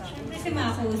 Siyempre si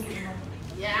Marcos.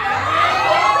 Yeah!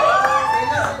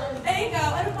 Eh, ikaw,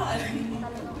 ano pangalan mo?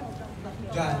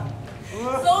 John.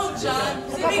 So, John,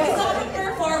 so may gusto ka bang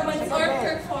performance or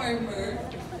performer?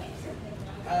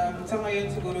 Sa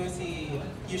ngayon siguro si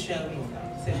Yushel mo.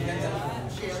 Kasi ganda mo.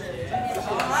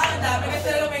 Ang dami ka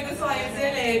talaga may gusto kayo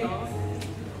sila eh.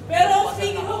 Pero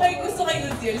speaking mo may gusto kayo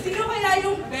sila, sino kaya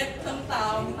yung bet ng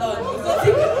taong to?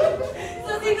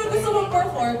 So sino gusto mong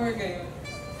performer kayo?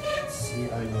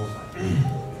 Si ano?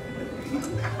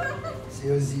 Si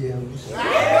OZM.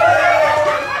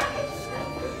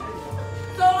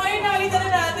 So ngayon nakita na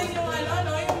natin yung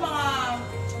yung mga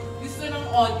gusto ng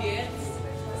audience.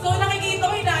 So nakikita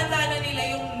ko hinahanda na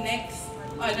nila yung next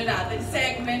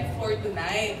segment for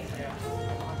tonight.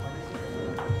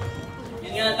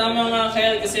 Yun nga, tama nga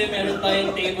Kyle, kasi meron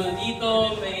tayong table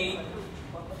dito, may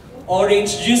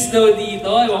orange juice daw dito,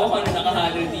 ewan ko kung ano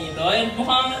nakahalo dito, and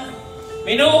mukhang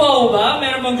may know-how ba?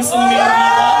 Meron bang gusto meron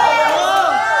dito?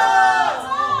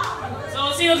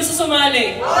 So, sino gusto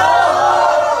sumali?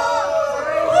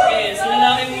 Okay, sa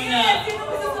lalaki muna.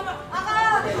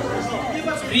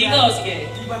 Briko, sige.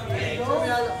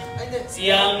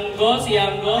 Si Yango. Sige,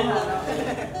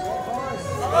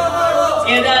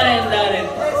 Darren.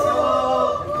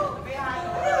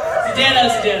 Si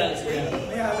Gerald.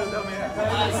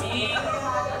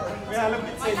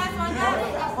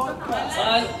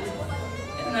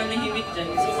 Nanahimik dyan.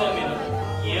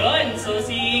 Yun. So,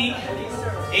 si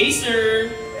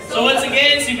Acer. So, once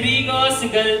again, si Briko,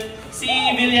 si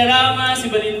Villarama,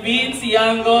 si Balinbin, si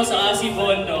Yango, saka si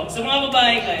Bondo. So, mga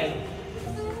babae kayo.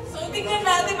 So, tingnan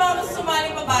natin mga gusto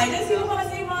sumaling babae. Sino pa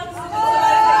kasi yung mga gusto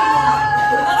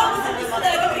Gusto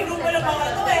talaga inuman ng mga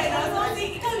to eh. So,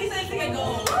 ikaw, Liezyl, sige,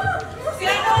 go. Si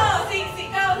ano, si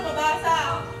ikaw,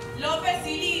 mabasa. Lopez,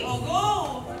 Sili, o go.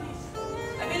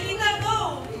 Abilita,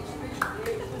 go.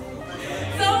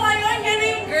 So, ngayon, yan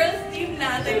yung girls team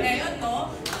natin ngayon, no?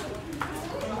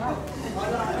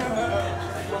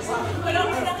 Walang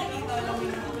may nakikita, walang may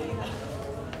nakikita.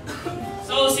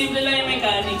 So, simple lang yung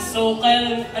mechanics. So,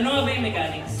 kaya, ano nga ba yung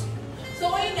mechanics? So,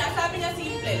 ayun nga, sabi niya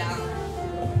simple lang.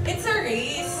 It's a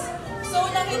race. So,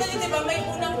 nakita niyo, diba, may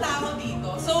unang tao dito.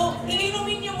 So,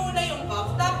 ininumin niyo muna yung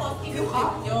cup, tapos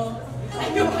i-flip niyo.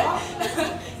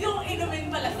 Yung inumin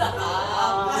pala sa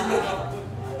cup.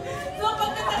 So,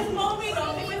 pagkatapos mo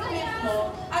uminom, i-flip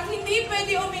mo, at hindi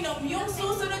pwede uminom yung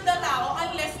susunod na tao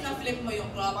unless na-flip mo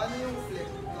yung cup. Paano yung flip?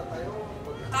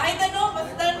 Kahit ano,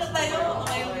 basta na tayo.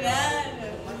 Okay yan.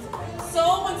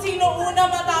 So, kung sino una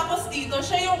matapos dito,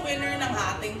 siya yung winner ng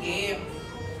ating game.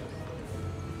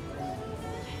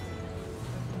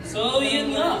 So,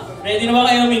 yun nga. Ready na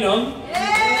ba kayo uminom?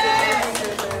 Yes!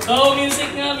 So,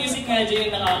 music nga,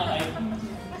 Jay, nakaka-hype.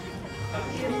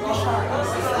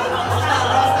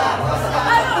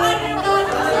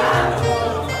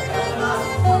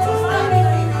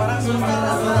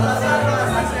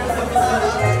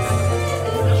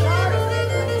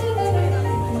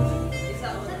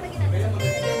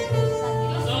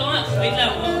 Wait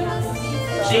lang.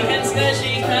 Shake hands ka,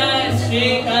 shake hands,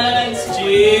 shake hands,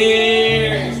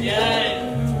 cheers!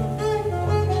 Yan!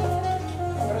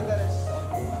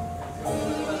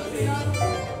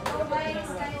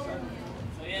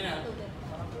 So yan na.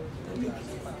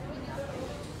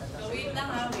 So wait lang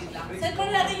ha, wait lang. Set mo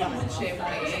natin yung mood,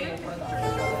 syempre.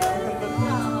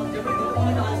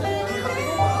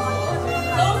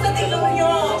 So sa tingin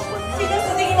nyo, sino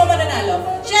sa tingin mo mananalo?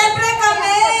 Syempre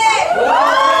kami!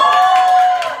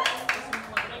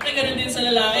 Ganun din sa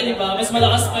lalaki, di ba? Mas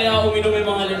malakas kaya uminom yung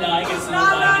mga lalaki kaysa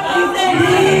sa lalaki.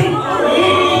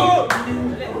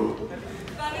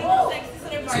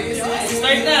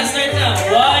 Start na!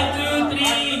 1, 2,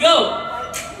 3, go!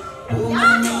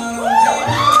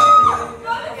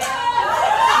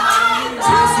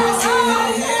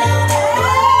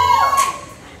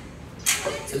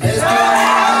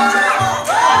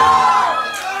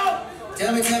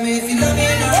 Tell me if you love me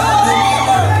or not, let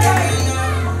me know.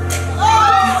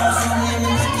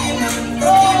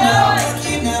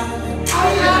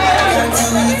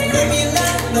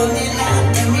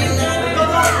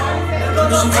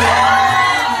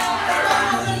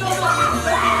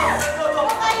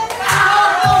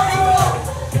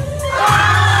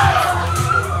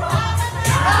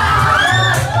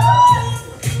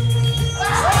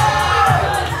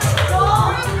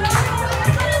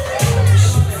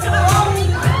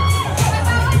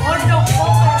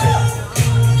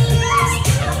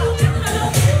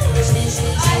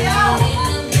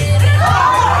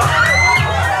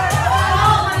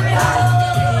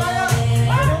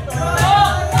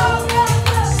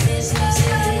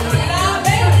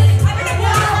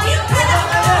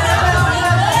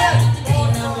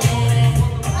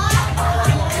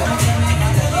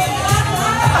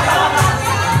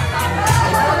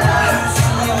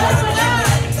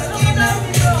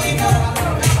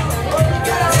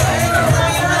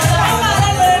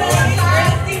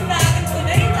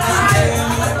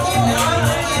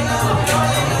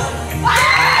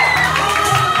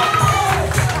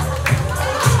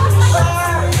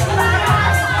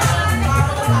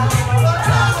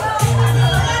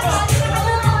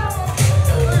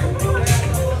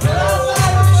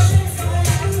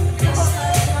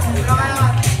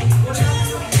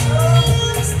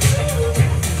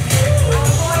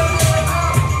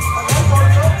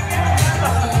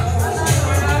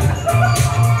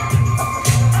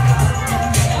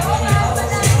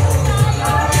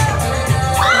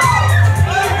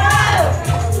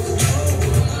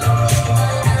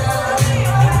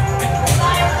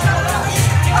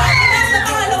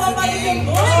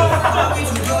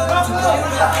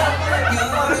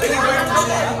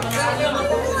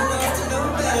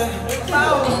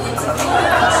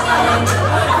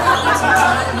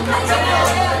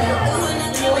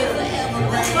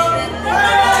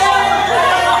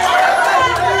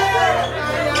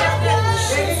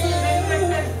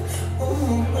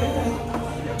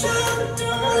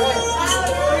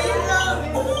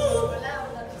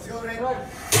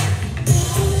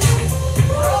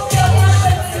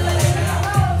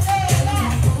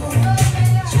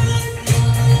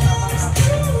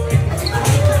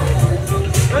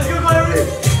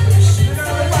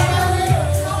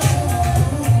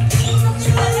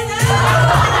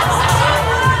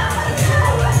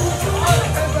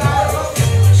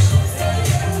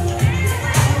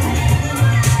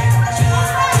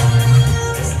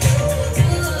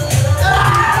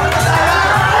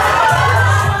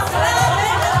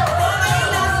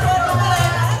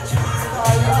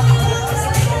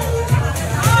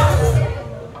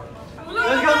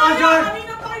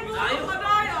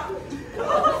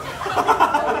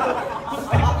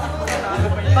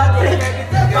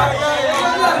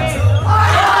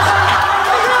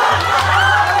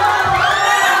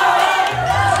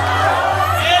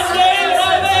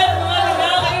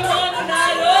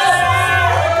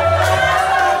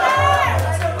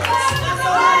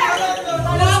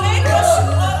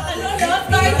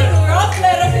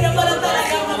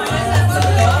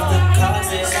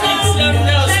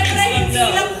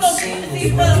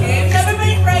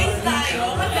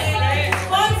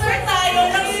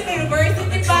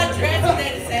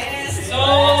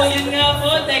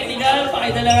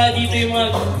 pakidala nga dito yung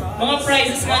mga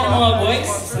prizes nga ng mga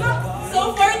boys.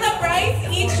 So for the prize,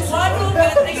 each one will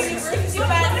get a university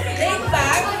band leg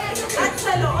bag at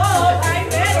sa loob ay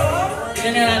meron.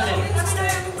 Tignan na natin.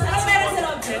 Anong meron sa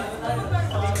loob, Jeff?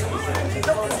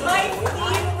 My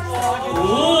team.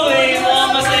 Uy, mga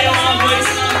masaya mga boys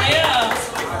na kaya.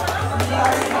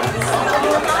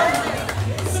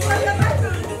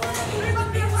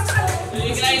 So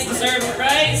you guys deserve a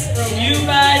prize from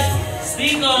UPAD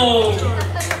Stico.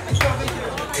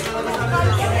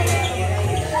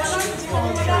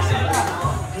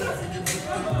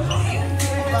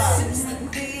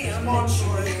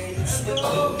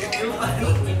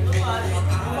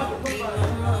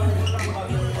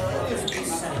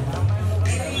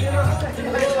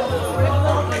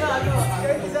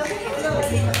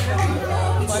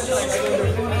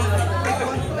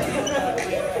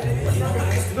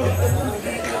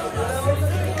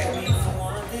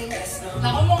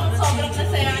 Naku, mukhang sobrang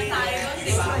nasayahan tayo nun,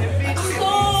 di ba? So,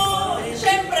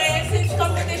 syempre, since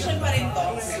competition pa rin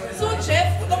to, so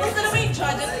Jeff, kamusta naman yung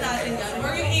judges natin yan?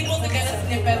 Were you able to get a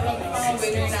snippet of mga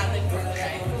winner natin for the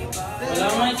ride? Wala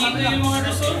nga dito yung mga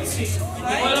results eh.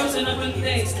 Hindi ko alam sa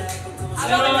na-contest.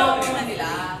 Pero, nila.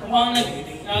 mukhang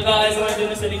nag-aano nga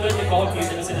doon sa likod,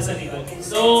 nag-computer na sila sa likod.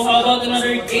 So, how about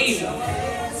another game?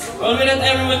 Well, we want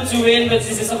everyone to win, but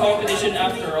this is a competition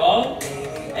after all.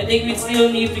 I think we still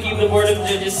need to give the board of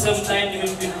judges some time to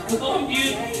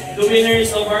compute the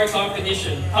winners of our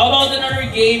competition. How about another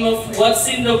game of What's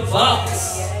in the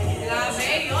Box?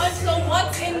 Grabe, yun. So,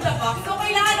 what's in the box? So,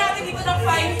 kailangan natin dito ng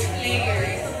 5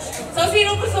 players. So,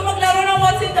 sino gusto maglaro ng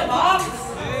What's in the Box?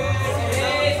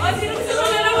 O, sino gusto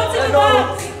maglaro ng What's in the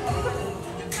Box?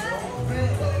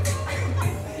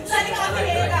 Saan ka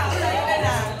ka?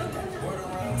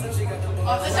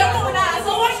 O, siya muna.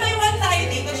 So, one by one tayo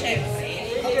dito, syempre.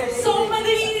 So,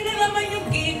 madali na naman yung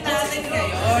game natin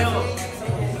ngayon.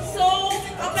 So,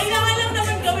 ang kailangan lang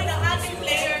naman gawin ng ating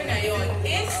player ngayon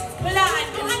is walaan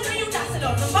kung ano yung nasa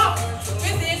loob ng box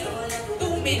within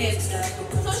 2 minutes.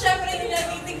 So, syempre,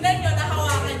 titignan nyo na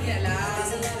hawakan niya lang.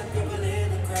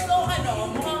 So,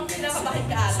 ano, mukhang kinakabahan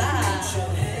ka ata.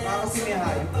 Baka kasi may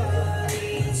hayop.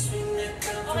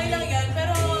 Okay lang yan,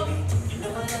 pero...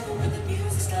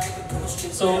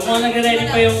 So, mga nag-ready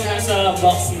pa yung nasa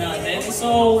box natin.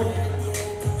 So,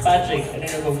 Patrick, ano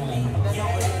na ba mga?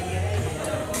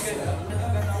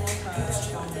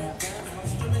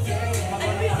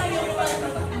 Ano yung ayaw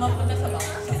mapunta sa box?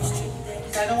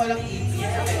 Sana walang ipi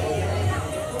sa kayo.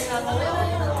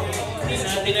 Hindi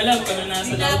natin alam kung ano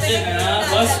nasa loob dyan, ha?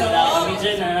 Boss, wala kami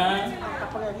dyan, ha?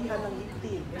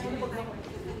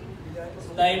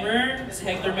 Timer. Si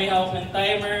Hector may hawak ng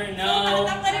timer. Now...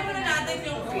 Tatanggalin muna natin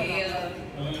yung wheel.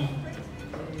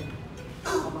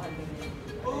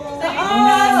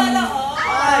 Sa loob.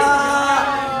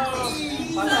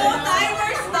 So,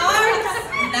 timer starts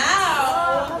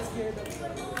now.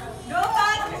 Go,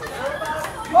 Pat!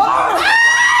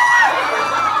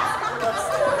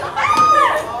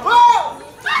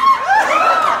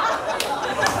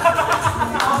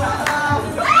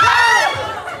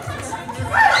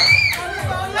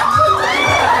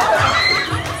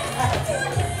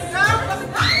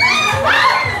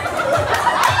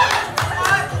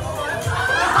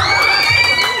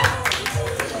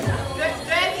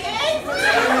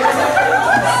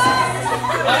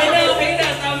 Okay na,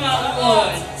 tama ako po.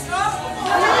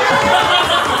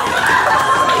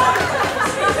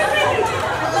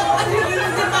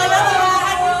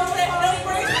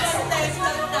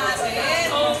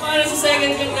 So, para sa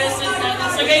second contestant natin.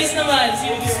 So guys naman,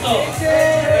 sino gusto?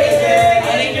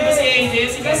 Alin niyo ba si AJ?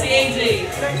 Sige si AJ.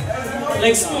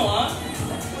 Lex mo, ha?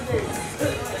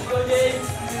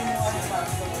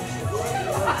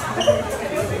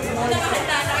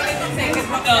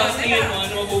 Ikaw, tingin mo,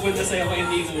 ano mapupunta sa'yo kung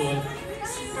hindi ko?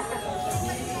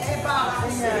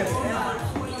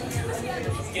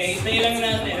 Okay, tayo lang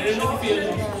natin. Ano na feel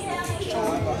mo?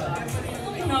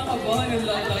 Kinakabahan yung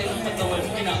lalaki ng katawan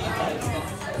mo, kinakabahan ka.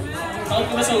 Takot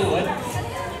ka ba sa uwan?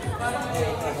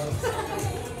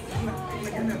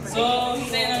 So,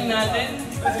 hintayin lang natin.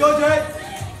 Let's go, Jack!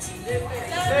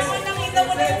 Nakita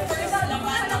mo na yung first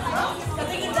laman.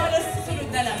 Katingin mo na susunod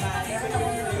na laman.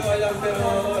 Hindi ko alam, pero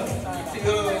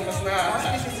siguro mas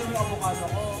na-assist yung avocado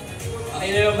ko. Okay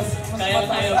na yun, kaya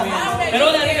mo yan. Pero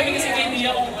wala rin kami kasi may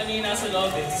idea kung ano yung nasa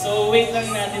loob eh. So, wait lang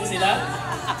natin sila.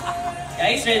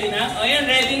 Guys, ready na? O yan,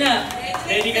 ready na.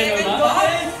 Ready ka na ba?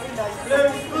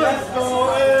 Let's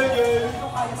go again!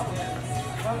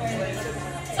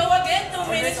 So again,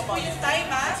 2 minutes po yung time,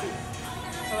 ha?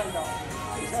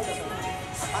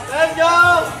 Let's go!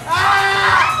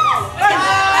 Ah!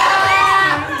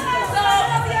 So,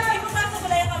 hindi pumasok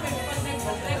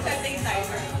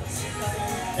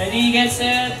Ready, get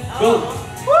set, go!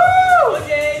 Woo!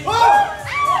 Okay.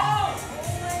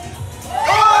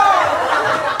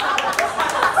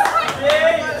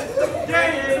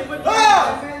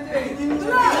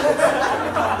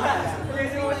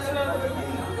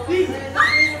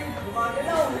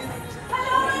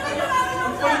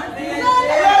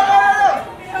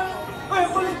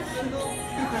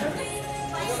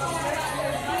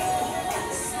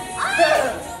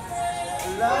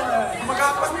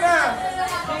 Magapag na!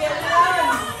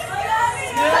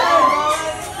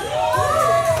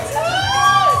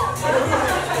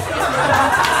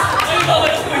 Ay,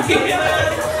 bawal ako yan!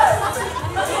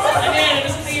 Ano yan? Ano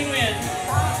sa tingin mo yan?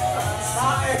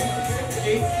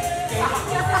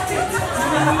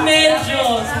 Medyo!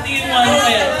 Sa tingin mo ano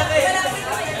yan?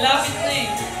 Malapit na eh.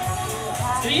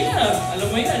 Sige na, alam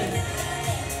mo yan.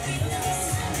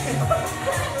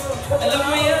 Alam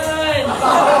mo yan! Alam mo yan!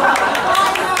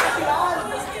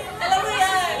 Alam mo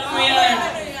yan! Ano yan?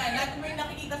 Lahat mo yung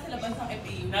nakikita sa labas ng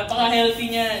FEU. Napaka-healthy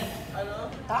niyan.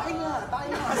 Tain nga!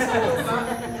 Tain nga!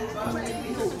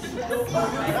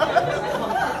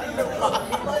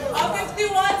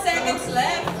 51 seconds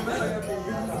left.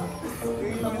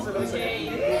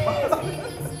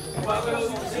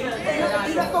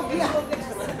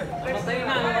 Namatay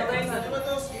na, namatay na.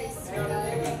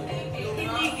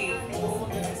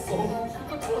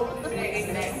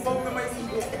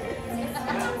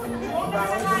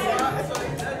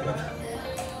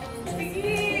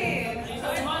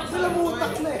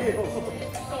 Nalamutak na eh.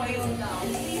 Soil now.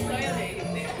 Soil eh.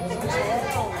 Hindi.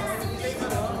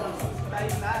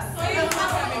 Soil na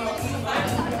kami mag-iwan.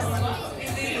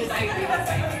 Hindi lutay.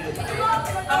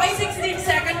 Okay, 16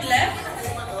 seconds left.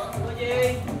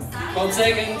 12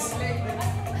 seconds.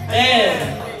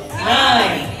 10, 9,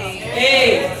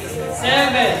 8,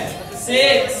 7,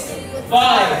 6,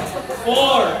 5,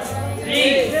 4,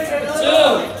 3,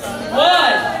 2,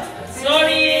 1.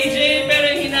 Sorry AJ, pero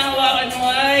yung hinahawakan mo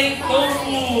ay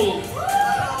tofu.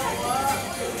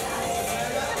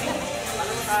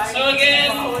 So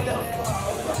again,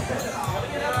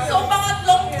 So,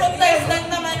 pangatlong contestant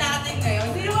naman natin ngayon.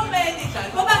 Sino bang pwede dyan?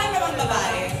 Babae naman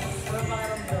babae.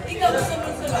 Ikaw gusto mo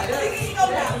sumali. Sige, ikaw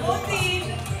na. Voting!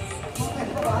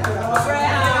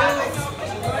 Prejan!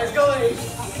 Let's go eh!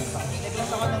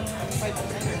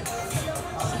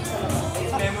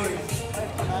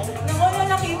 Naku, na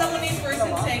nakita ko na yung first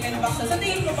and second box. Sa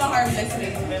tingin mo ba harmless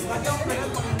rin?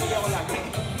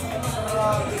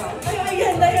 Ay,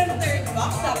 ayan na yung third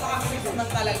box. Napaka-quick naman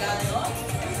talaga, no?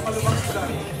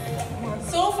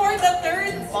 So, for the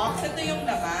third box, ito yung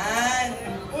naman.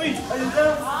 Uy! Ayun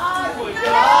lang!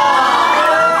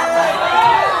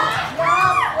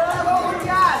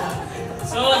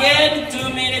 so again,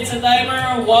 2 minutes a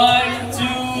timer. 1,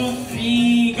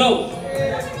 2, 3, go!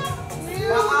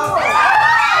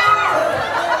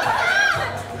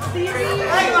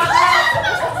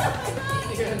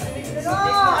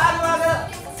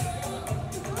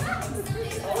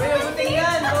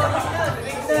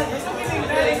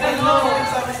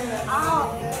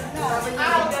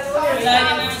 Hulaan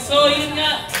niya na. So yun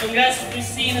nga, congrats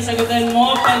Christine, nasagutan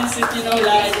mo, pansit yun na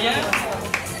hulaan niya.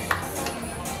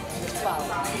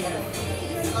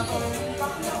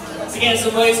 Sige,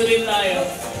 subuhay-sulit tayo.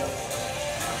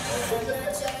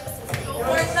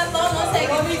 Fourth na to, no?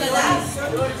 Second to the last.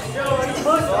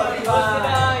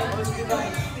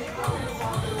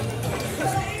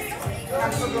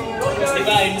 Basta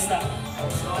ba? Basta.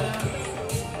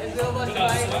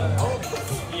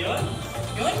 Yun?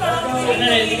 Yun, parang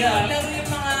ready ka? laro yung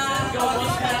mga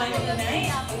coaches natin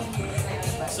tonight.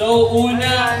 So,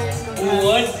 una,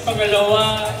 uod,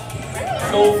 pangalawa,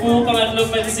 tofu, pangatlo,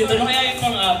 pansit. Ano kaya yung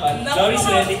pang-apat? Doris,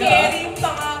 ready ka? Carry yung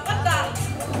pang-apat ah.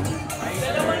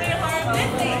 Dalawa na yung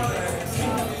harmless eh.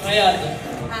 Kaya,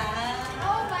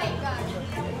 Oh my God.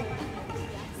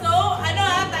 So, ano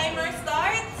timer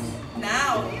starts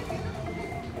now.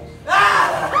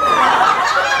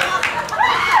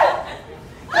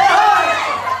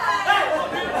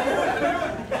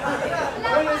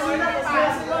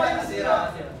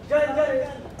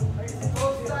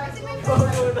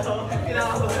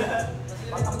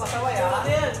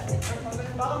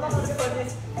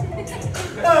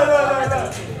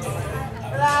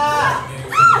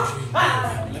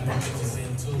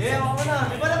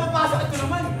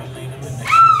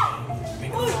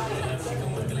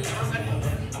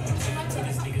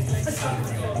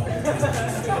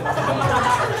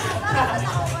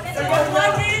 So,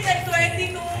 1 minute and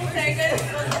 22 seconds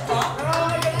on the clock.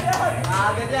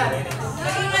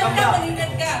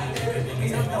 Mag-ingat ka.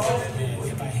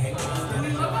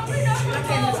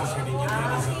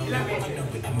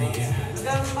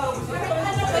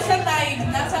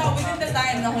 nasa within the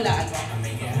time na hulaan mo.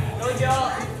 Jojo!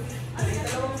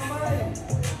 Dalawang kamay.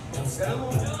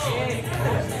 Ganun mo.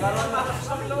 Parang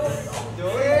makakasap loob.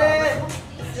 Joey!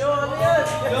 Yo, ano yan?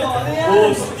 Yo, ano yan?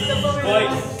 Boss D-Boy!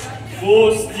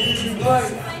 Boss D-Boy!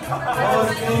 Boss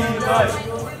D-Boy!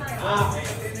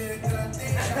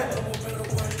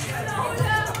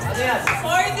 Ano yan?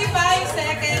 45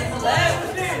 seconds left.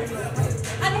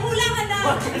 Ano hula ka na?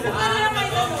 Ano lang kayo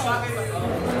tanong?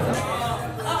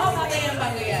 Oo, bagay yan,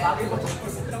 bagay yan.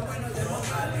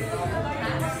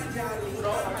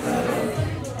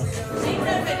 Same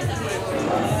na, pwede sabihin.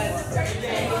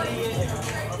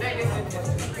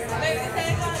 30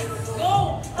 seconds.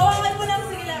 Go! Hawakan mo lang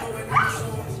sila.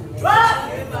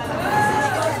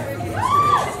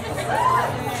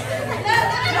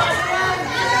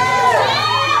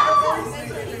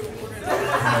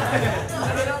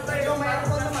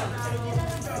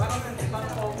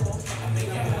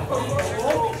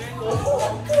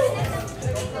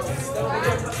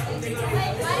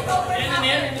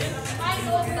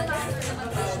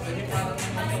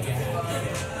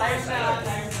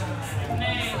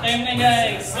 Time na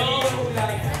guys. So,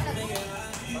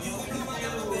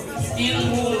 still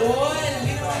move.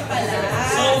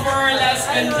 So for our last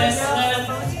contestant,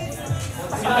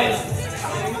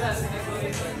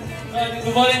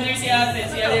 mag-volunteer si ate,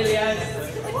 si Aaliyah.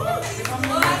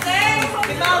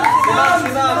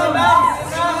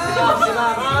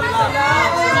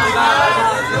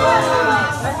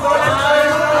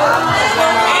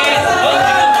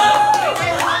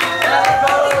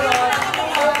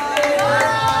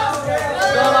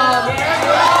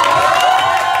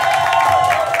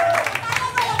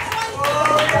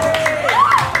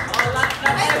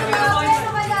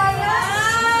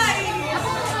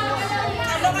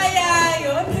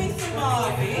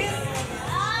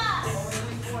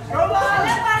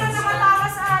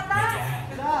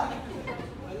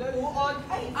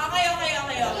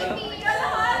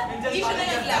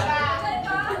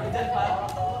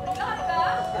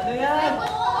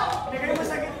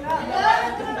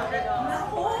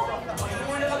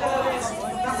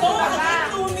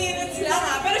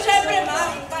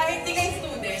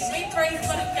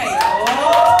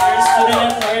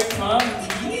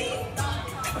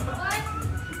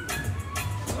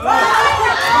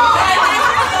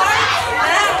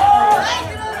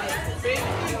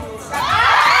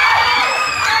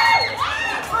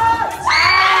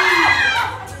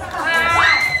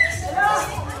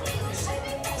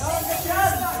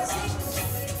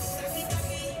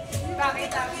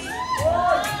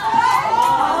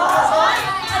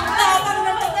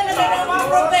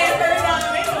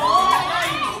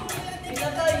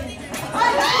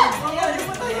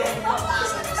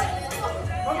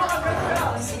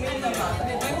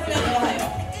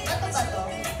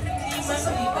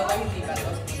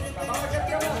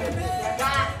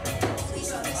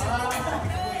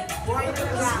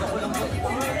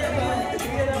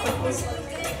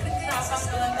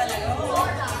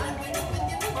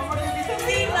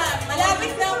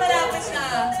 Malapit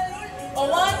na. O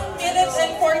 1 minute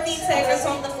and 14 seconds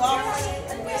on the clock.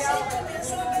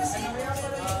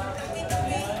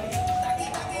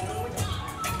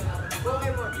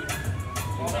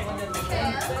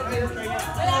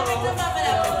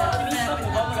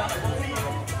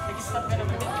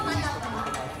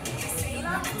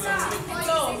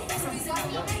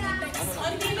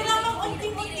 Unti na lang.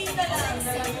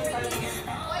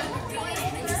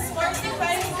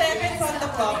 45 seconds on the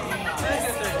clock.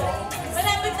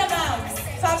 Malapit na ma'am.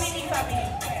 Family.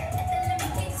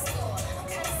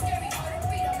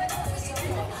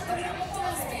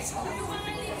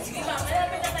 Sige ma'am,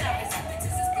 malapit na.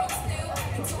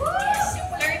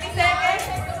 30 seconds.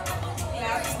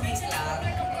 Clap, please clap.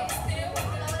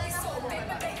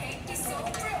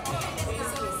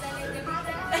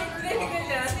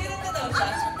 Sino na daw siya?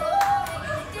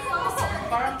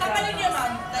 Kapalin niya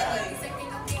ma'am.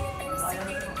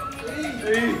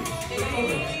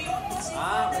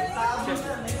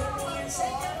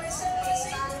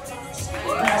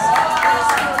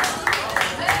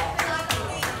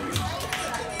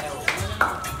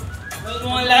 Well,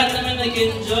 mga lahat naman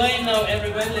nag-enjoy. Now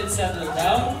everyone, let's settle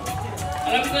down.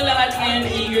 Alam ko lahat ngayon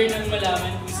eager nang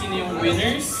malaman kung sino yung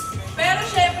winners. Pero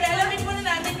syempre, alamin muna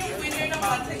natin yung winner ng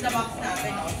What's in the Box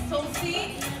natin. So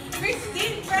si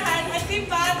Christine Prejan at si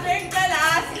Patrick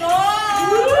Velasco!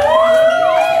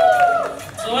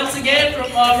 So once again, from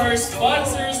our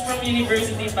sponsors from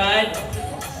University Band,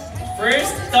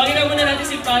 first, tawagin na muna natin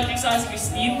si Patrick sa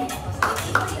Christine.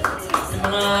 Yung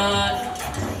mga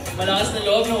malakas na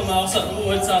loob na umawak sa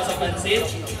buhod sa pansit.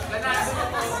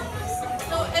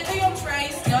 So, ito yung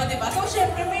prize nyo, di ba? So,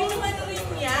 syempre, may naman rin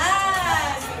yan!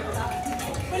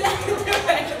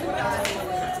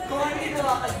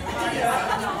 So,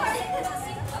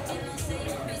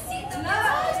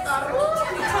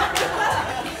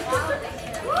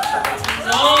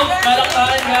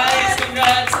 palakpakan guys!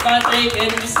 Congrats, Patrick and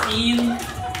Christine!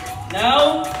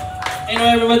 Now, I know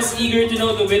everyone's eager to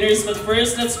know the winners, but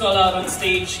first, let's call out on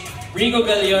stage Briko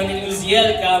Galeon and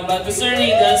Liezyl Tolentino to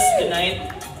serenade us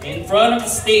tonight in front of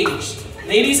the stage.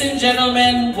 Ladies and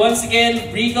gentlemen, once again,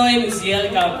 Briko and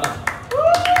Liezyl Tolentino.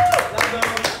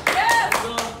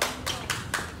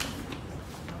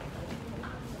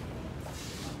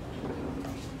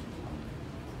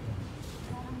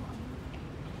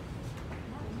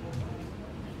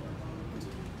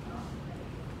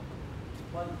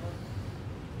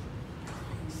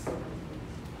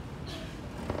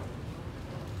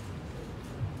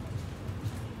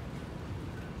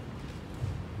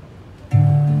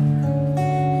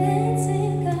 Let's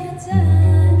take our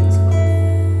time to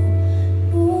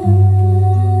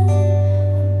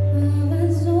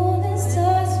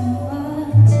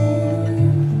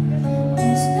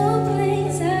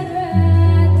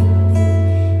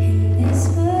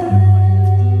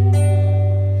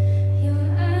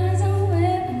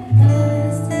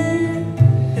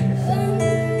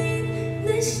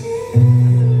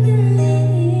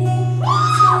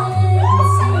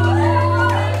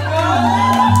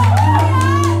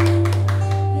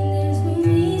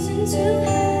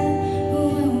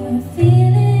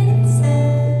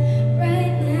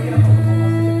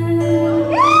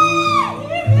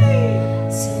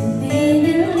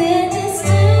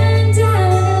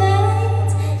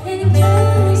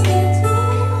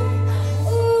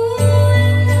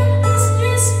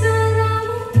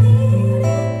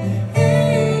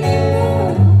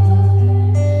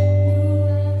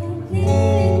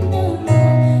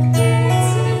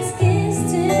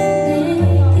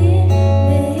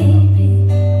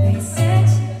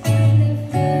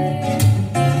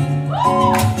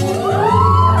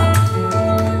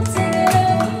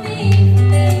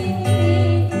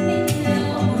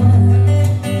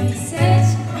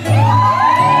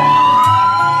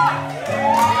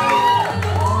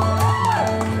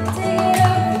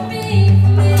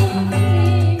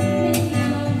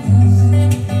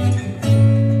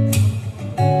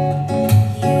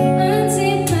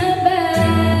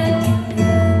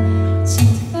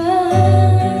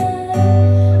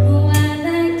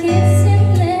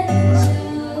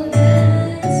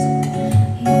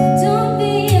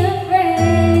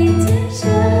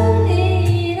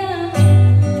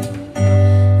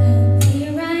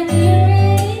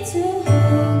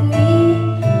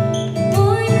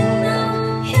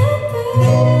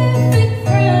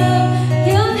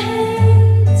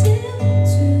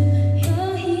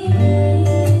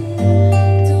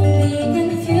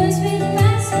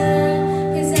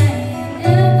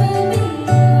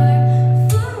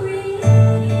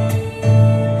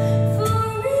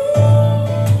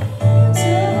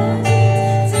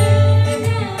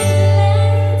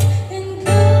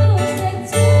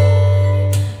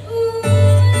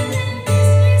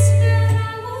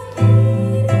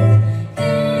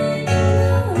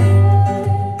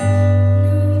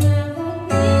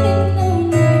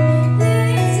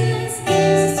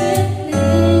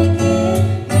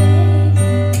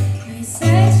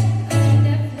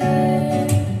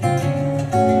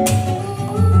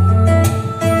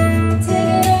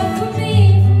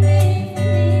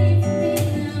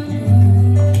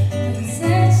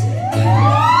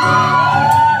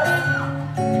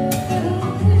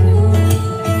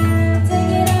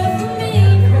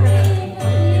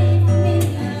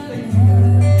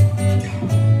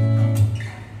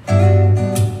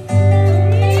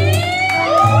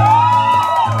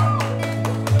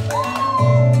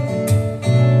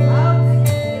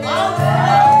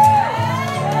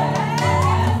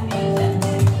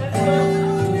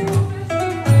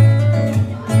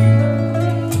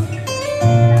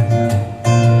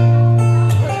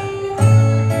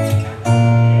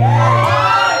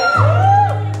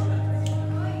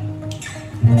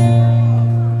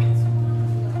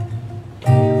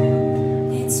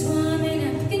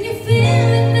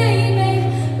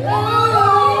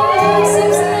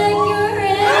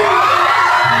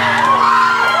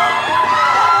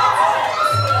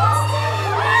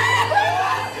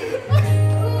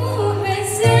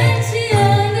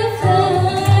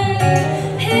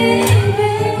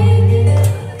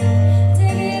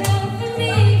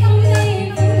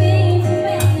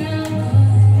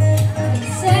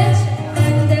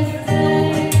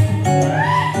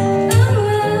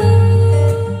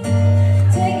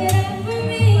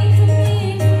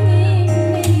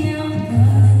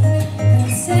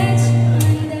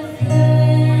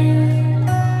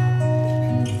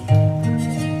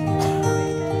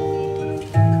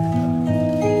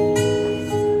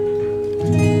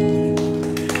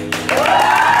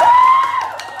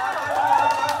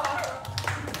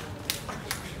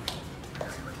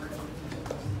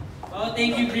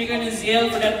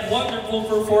Liezyl for that wonderful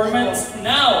performance.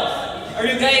 Now, are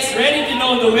you guys ready to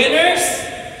know the winners?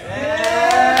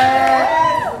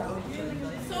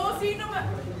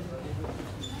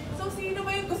 Sino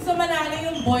ba yung gusto manalo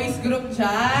yung boys group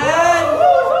dyan?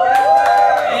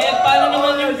 Paano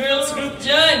naman yung girls group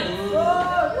dyan?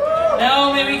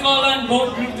 Now, may we call on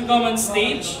both group to come on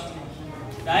stage?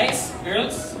 Guys,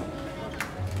 girls?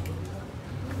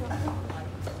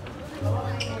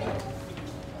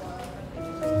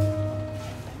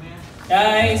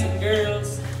 Guys and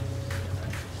girls.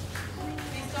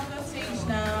 Please come on stage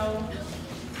now.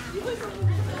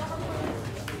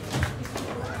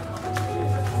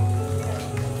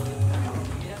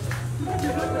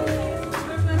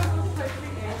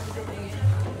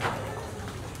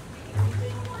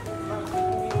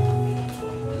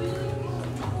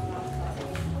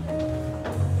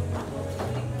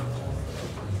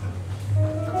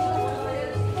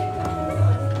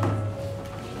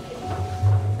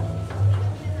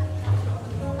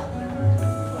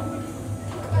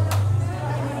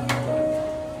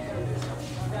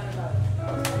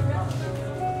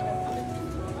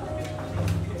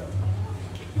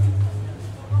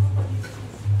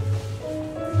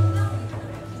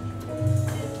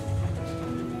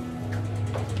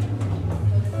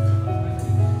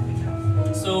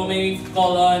 So may we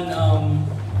call on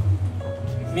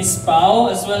Miss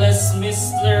Pau as well as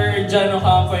Mr. John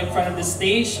Ocampo in front of the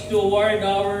stage to award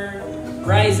our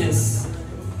prizes.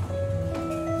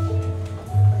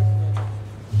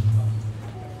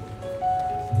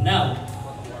 Now,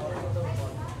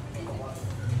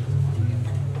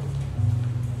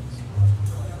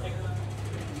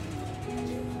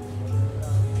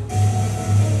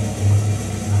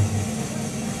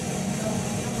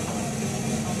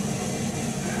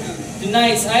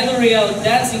 tonight's Idol Royale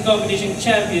Dancing Competition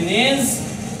champion is,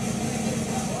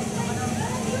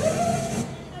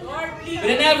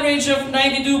 with an average of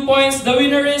 92 points, the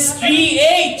winner is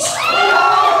 3H!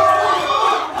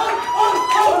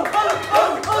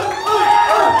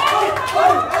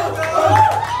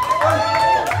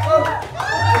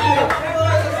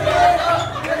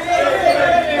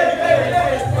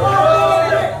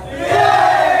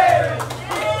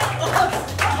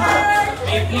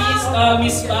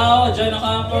 Miss Pau, John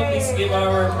Ocampo, please give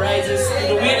our prizes to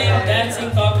the winning dancing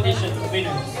competition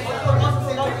winners.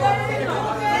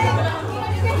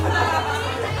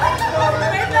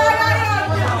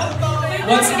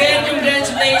 Once again,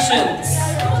 congratulations!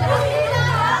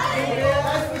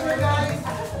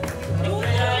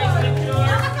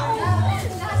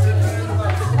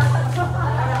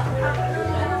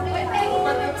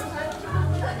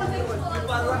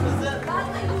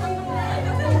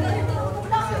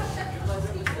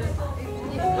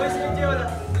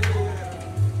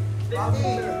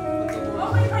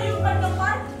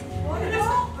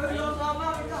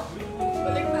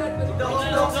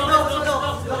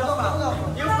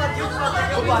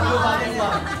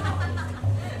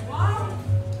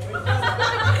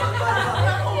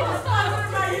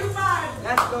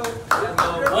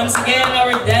 Once again,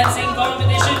 our dancing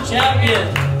competition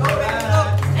champion.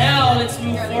 Now, let's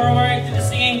move forward to the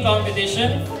singing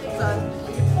competition.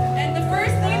 And the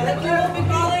first name that we will be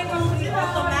calling will be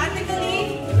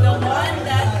automatically the one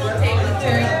that will take the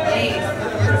third place.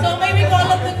 So may we call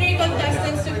up the three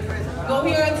contestants to go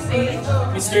here on stage.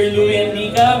 Mr. Louie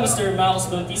Enrica, Mr. Marcos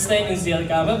Bautista, and Liezyl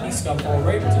Tolentino, please come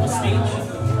forward to the stage.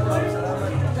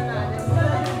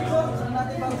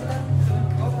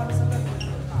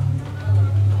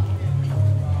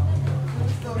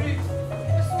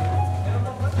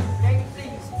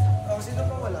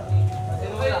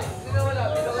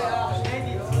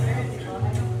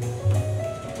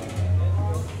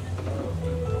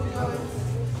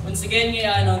 Once again,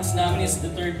 i-announce namin is the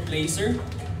third placer.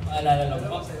 Paalala lang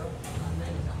po.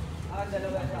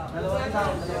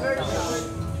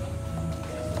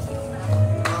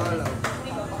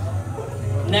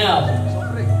 Now,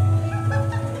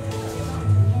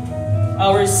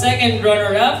 our second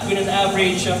runner-up with an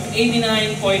average of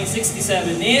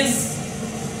 89.67 is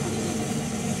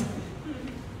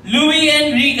Louie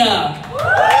Enrica.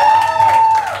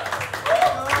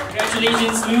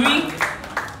 Congratulations, Louie.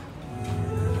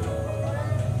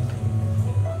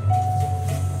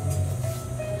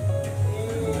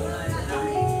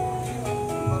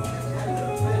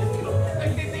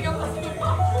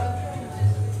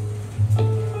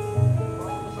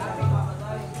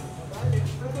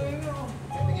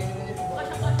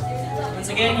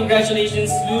 Again, congratulations,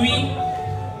 Louie.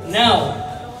 Now,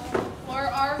 for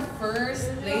our first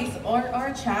place or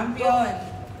our champion.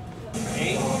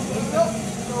 Okay.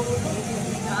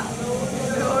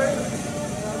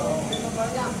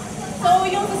 So,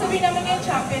 yung yung sasabihin namin ngayon,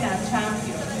 champion na,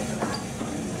 champion.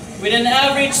 With an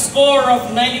average score of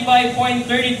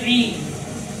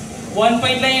 95.33, 1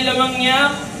 point lang yung lamang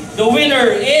niya, the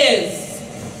winner is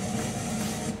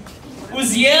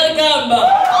Liezyl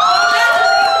Gamba.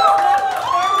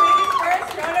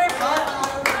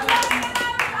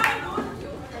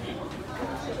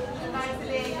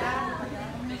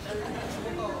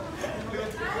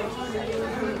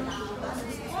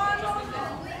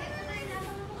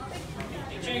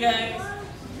 Picture, guys.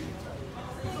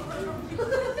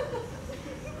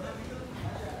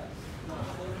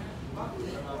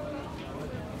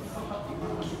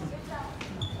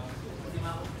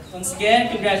 Once again,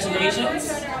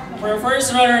 congratulations. For our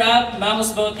first runner-up,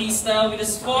 Marcos Bautista with a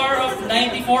score of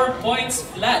 94 points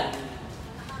flat.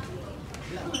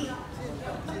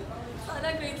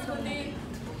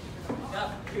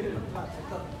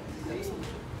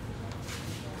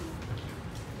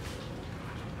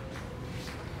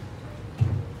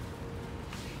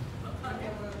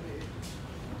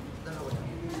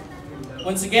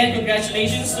 Once again,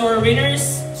 congratulations to our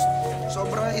winners.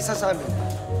 Sobra isa sa amin.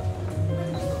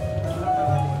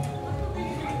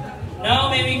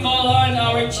 Now may we call on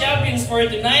our champions for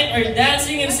tonight, our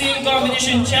dancing and singing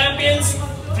competition champions,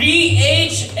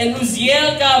 3H and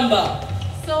Liezyl Gamba.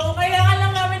 So, kailangan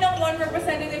lang namin ng one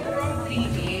representative from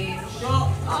 3H.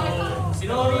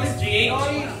 Sino is 3H?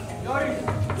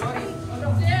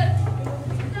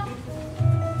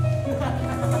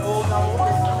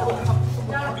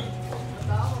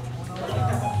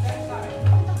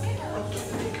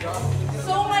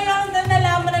 So, ngayon na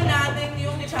nalaman na natin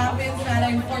yung champions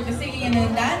natin for the singing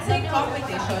and dancing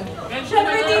competition.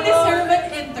 Siyempre, they deserve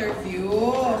an interview.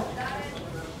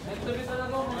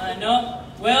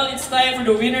 Well, it's time for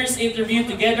the winners interview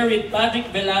together with Patrick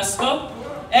Velasco.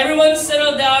 Everyone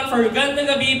settle down for Gandang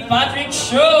Gabi Patrick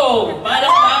Show!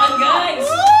 Palakpakan, guys!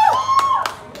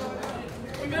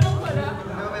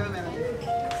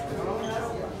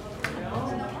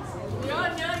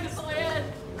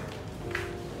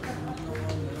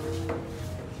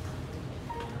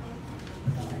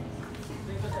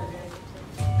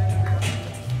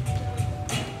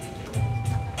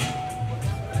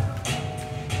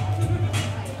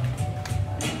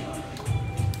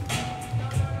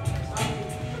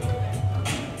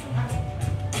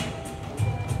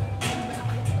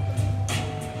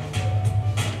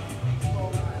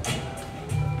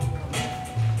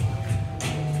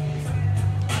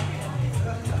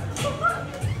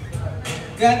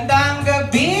 Gandang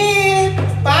gabi,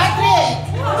 Patrick!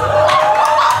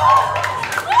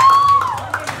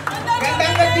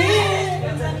 Gandang gabi!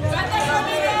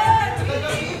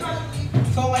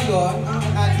 So ngayon, ang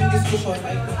ating diskusyon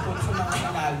ay tungkol sa mga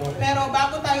nanalo. Pero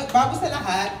bago sa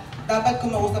lahat, dapat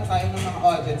kumausap tayo ng mga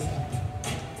audience.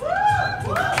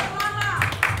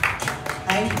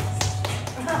 Hi!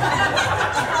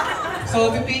 So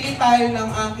pipili tayo ng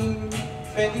aking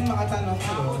pwedeng makatanong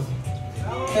sa'yo.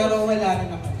 Pero wala na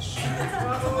naman siya.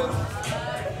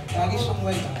 Lagi siyang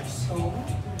wala. So,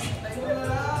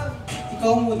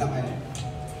 ikaw muna ngayon.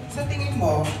 Sa tingin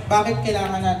mo, bakit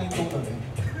kailangan natin itong gawin?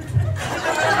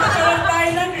 Karoon tayo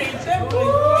ng grades, syempre.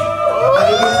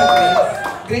 Ano ba sa grades?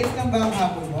 Grades lang ba ang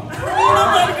hapon mo?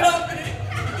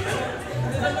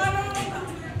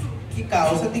 Ikaw,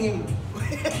 sa tingin mo?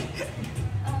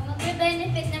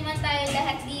 Mag-benefit naman tayo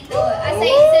lahat dito.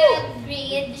 Aside sa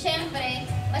grade, syempre,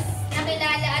 mas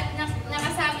nakilala at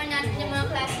nakasama natin yung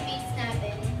mga classmates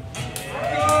natin.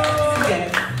 Sige,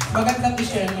 magandang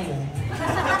i-share mo yun.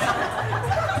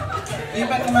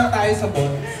 Lipat naman tayo sa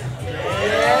boards.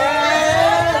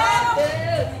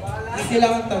 Easy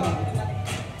lang ang tanong.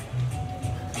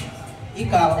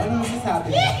 Ikaw, ano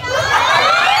masasabi mo?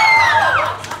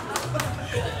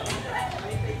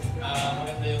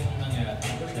 Maganda yung nangyari.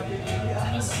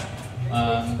 Mas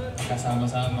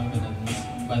kasama-sama ganun, mas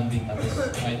banding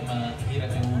tapos kahit mahirap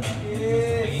yung una,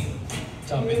 naging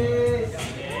champion.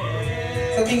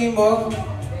 Sa tingin mo,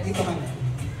 dito ka na.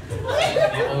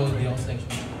 Di ako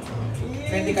selection.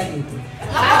 Pwede ka dito.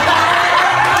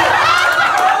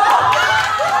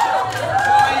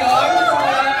 So ngayon,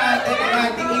 simulan natin ang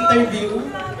ating interview.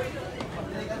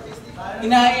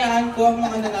 Hinahayaan ko ang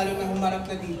mga nanalo na humarap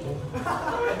na dito.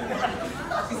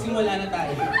 Sisimula na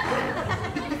tayo.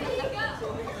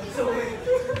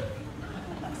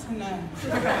 Asan na?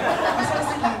 Asan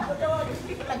sila?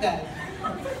 Tagal.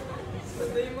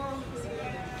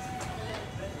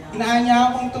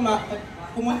 Hinahayaan akong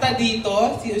pumunta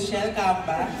dito, si Liezyl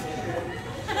Gamba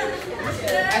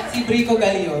at si Briko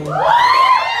Galeon.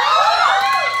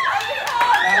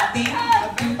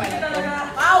 Lating pala to.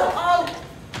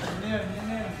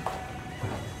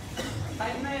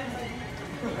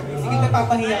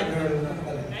 nagpapahiya, girl.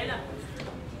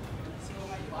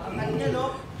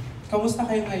 Kamusta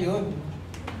kayo ngayon?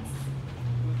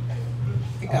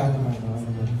 Ikaw naman.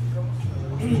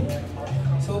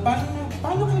 So,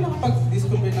 paano kayo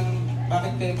nakapag-discover ng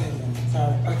bakit kayo ganyan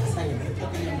sa pagsasayaw?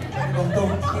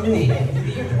 Hindi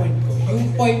yung point ko.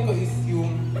 Yung point ko is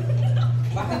yung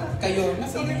bakit kayo,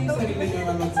 nasa yung sarili nyo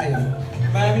naman magsayaw.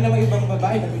 Marami namang ibang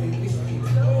babae na pinipis.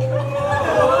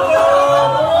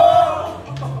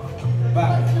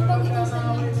 Bakit?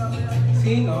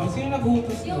 Sino? Sino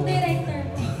nag-utos mo? Yung director.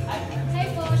 Hi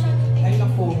po, siya. Ay,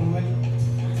 naku.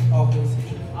 Okay,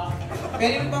 sige.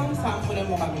 Pwede mo bang sample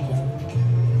mo kami dyan?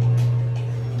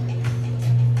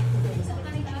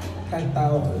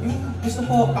 Kanta ko. Yung gusto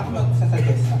ko ako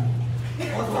magsasuggest ha.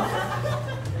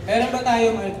 Meron ba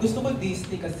tayong, gusto ko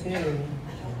Disney kasi.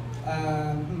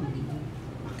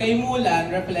 Kay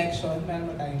Mulan, Reflection, meron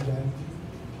ba tayong dyan?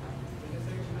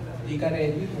 Hindi ka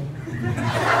ready mo.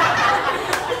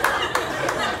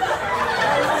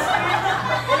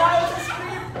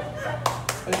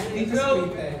 Dito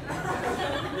script eh.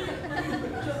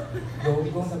 Go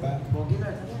na ba?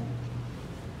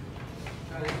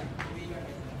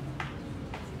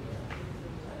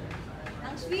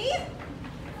 Ang sweet!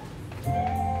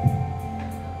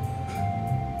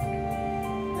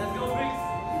 Let's go, Bricks!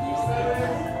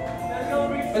 Let's go,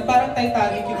 Bricks! Ba't parang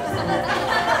Titanic yung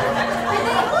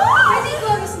Pwede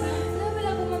chorus na.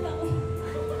 Wala kumanta ko.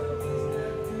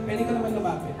 Pwede ka naman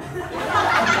lumapit.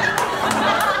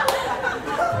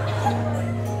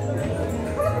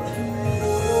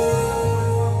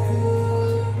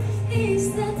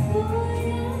 Is that boy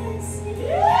I see?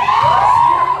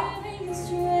 Driving me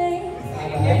straight.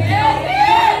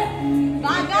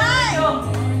 Bagay!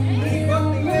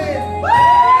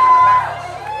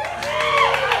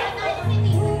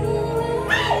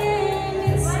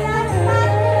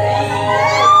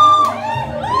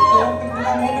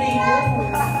 Tingnan mo, Briko.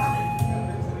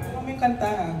 Ano yung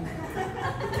kanta?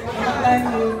 Kantahin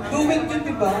mo. Duet yun,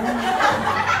 di ba? Ay,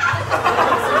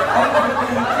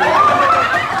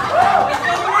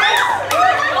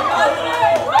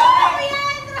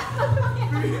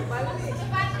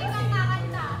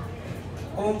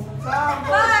 oh.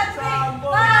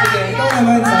 Sige, ikaw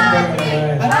naman, sample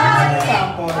naman. Ano yung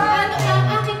sample?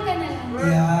 Akin ka na lang.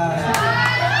 Yeah.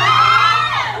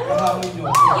 Kahamon nyo.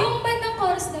 Yung bandang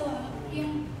chorus daw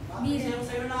yung bira.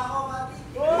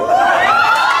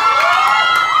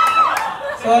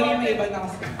 Sorry, may iba na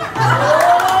kasi.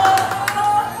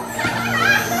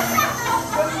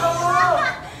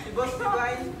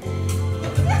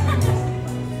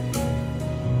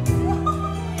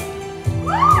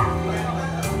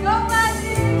 Go,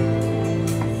 Buddy!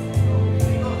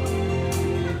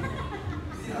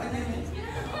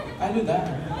 Ano na?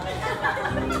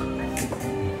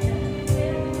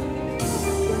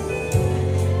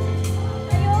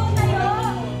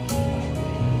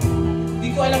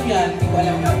 Hindi ko alam yan. Hindi ko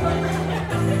alam yan.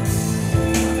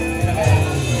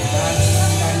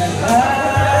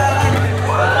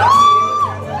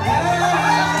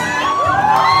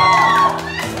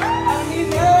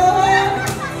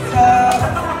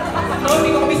 Hindi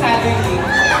ko kabisado yung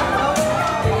lyrics.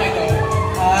 Okay, go.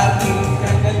 Aking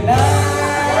kanalang.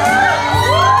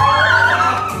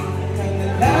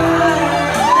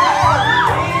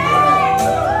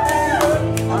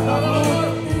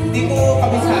 Hindi ko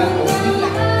kabisado.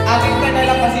 Akin ka na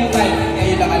lang kasi yung title.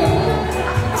 Ngayon lang alam ko.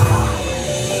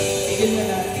 Tigil na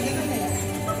na. Tigil na na yan.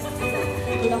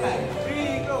 Hindi ko na kaya.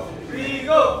 Briko!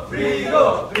 Briko! Briko!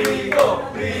 Briko!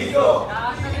 Briko!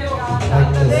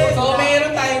 So,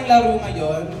 mayroon tayong laro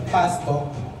ngayon. Fast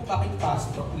talk. Bakit fast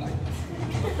talk lang?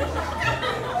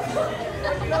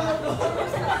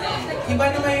 Iba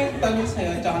naman yung tanong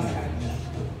sa'yo at saka sa kanya.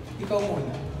 Ikaw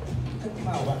muna. Ikaw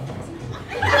tumawa.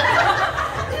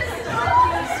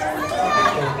 Okay,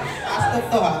 go. Fast talk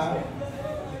to ha.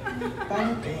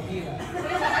 Paano to? Mahirap.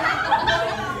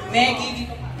 Neki,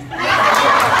 dito ka.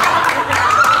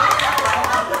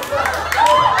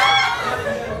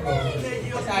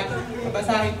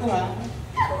 Basahin ko ha.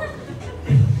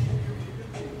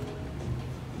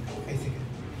 Okay, sige.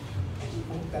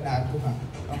 Tandaan ko ha.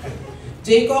 Okay.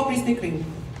 Jayco o Kristi Kreme?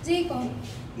 Jayco.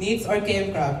 Knits or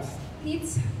KM Crafts?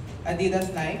 Knits.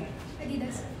 Adidas Nike?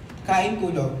 Adidas. Kain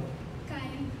Kulog?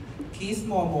 Kain. Kiss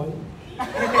Momol?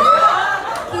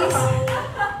 Kiss.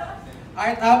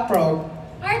 Art Up Prog?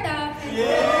 Art up.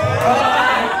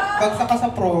 Bagsak ka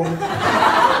sa prog.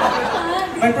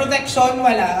 May protection,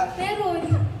 wala.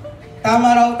 Meron.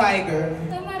 Tama raw, Tiger.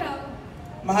 Tama raw.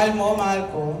 Mahal mo, mahal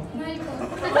ko. Mahal ko.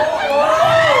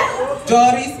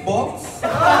 Jory's Box?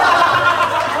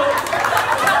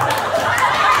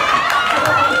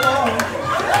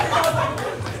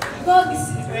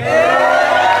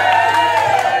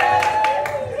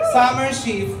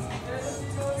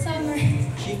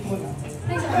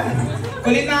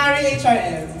 Culinary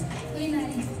HRM.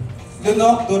 Culinary.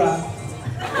 Lunok, Dura.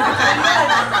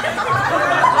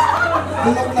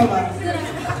 Lunok naman.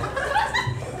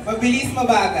 Mabilis,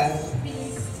 mabagal.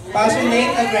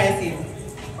 Passionate, aggressive.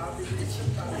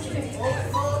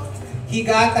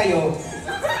 Higa, tayo.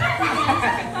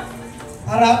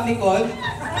 Harap, likod.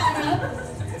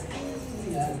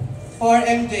 For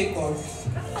MJ ko.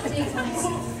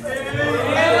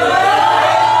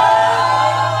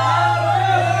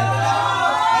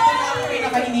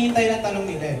 Hinihintay ng tanong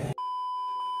nila eh.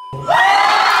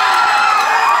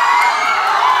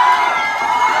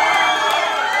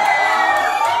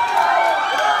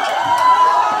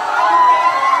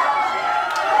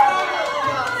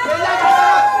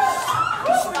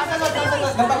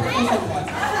 Napag-usapan ba?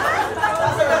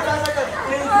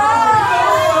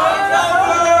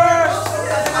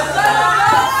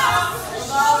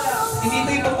 Hindi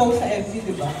ito ipopost sa MC,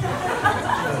 di ba?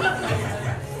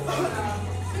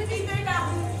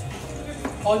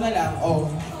 O na lang, o.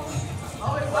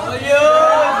 Bawal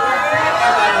yun!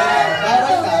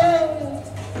 Bawal ka.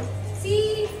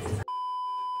 Si...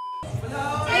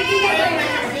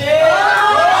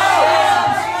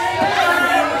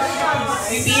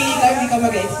 Pipili ka, hindi ka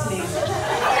mag-explain.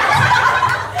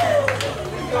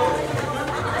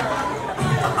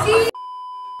 Si...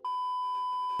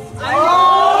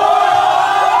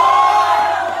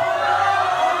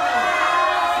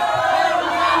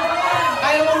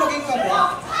 Ayaw mo maging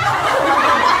kabot.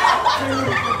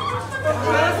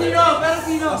 Pero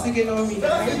sino? O sige na mamili. Hindi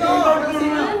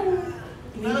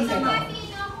ka na.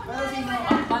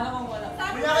 Paano kung wala?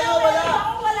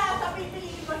 Wala, sabi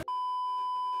piliin mo.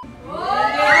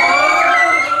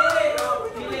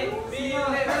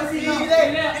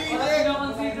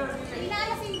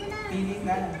 Pili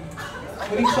na.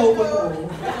 Huling show ko to.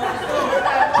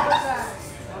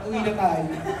 Uwi na tayo.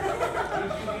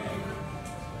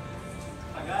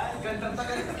 Gandang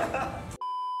tagal.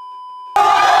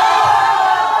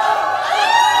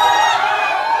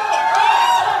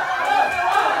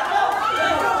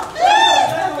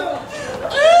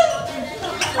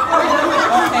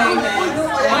 Okay,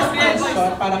 next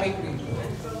question para kay Chris.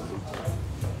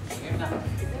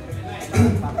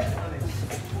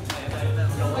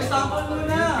 May sample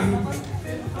muna.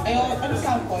 Ay, ano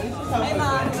sample? Ano sample?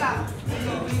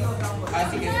 Ah,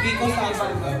 sige. Briko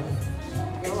sample daw.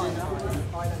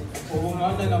 Oo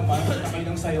nga na naman. Nakay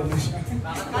ng sayaw na siya.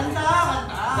 Kanta!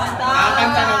 Ah,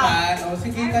 kanta naman. O,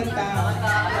 sige, kanta.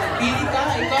 Pili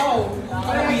ka, ikaw.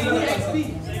 Ikaw pili na kanta.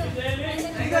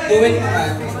 Do it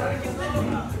naman.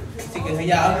 Sige,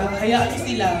 hayaan niyo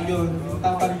sila. Yun, yung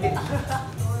tapang din.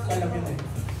 Alam yun eh.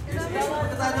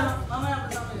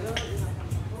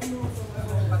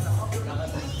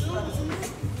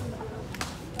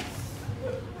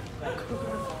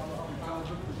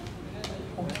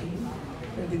 Okay.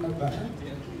 Pwede na ba?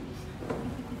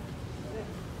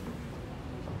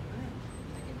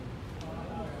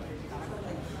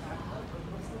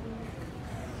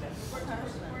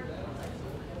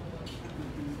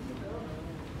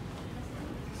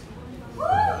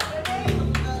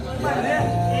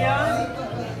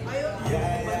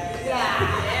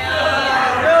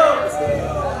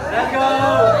 Let's go!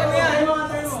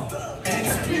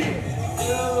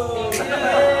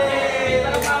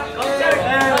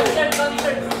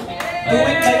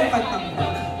 Tuwid ba yung kantang mo?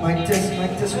 Mic test,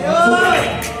 mic test.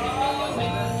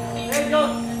 Let's go!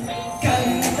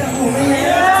 Kanta mo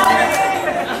yan.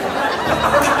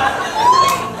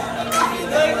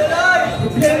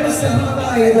 Problema sa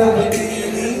babae daw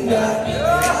matilinda.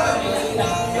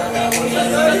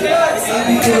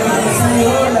 Sabi ko naman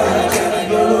sa'yo, lahat yan ang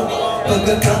lolo.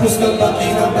 Pagkatapos ng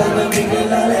pakinabal ng biglang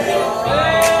lalayo.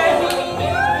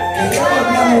 Kaya wag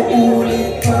na mo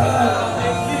ulit pa.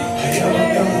 Kaya wag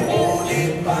na mo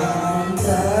ulit pa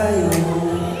tayo.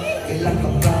 Kailan ka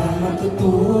ba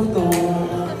matututo?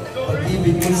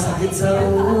 Pag-ibig mo'y sakit sa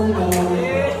ulo.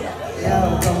 Kaya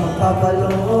wag kang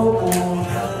magpapaloko.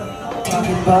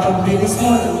 Bakit ba ang bilis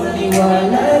mo na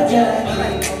maniwala dyan?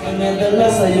 Ang nadala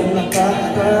sa'yong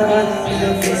nakakaan.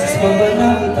 Ilang beses pa ba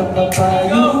nakita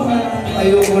papayuhan?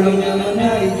 Ayoko lang naman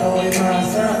na ikaw ay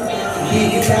masa.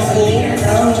 Hindi kita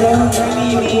salitaw dyan.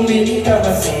 Pag pumili ka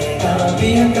kasi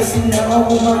karabihan kasi na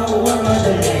ako kumakuha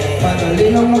madali. Madali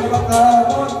lang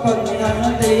magpakabot pag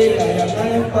nangangatay. Kaya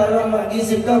ngayon para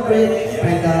mag-isip ka pre.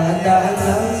 Pre dahan-dahan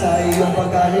lang sa iyong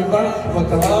pag-alibang.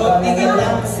 Huwag kang magkalaga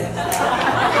lang.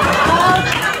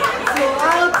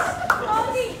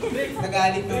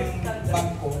 Nagalit yung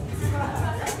bangko.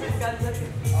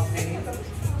 Okay.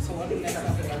 So, ano next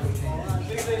na gagawin?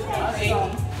 Okay.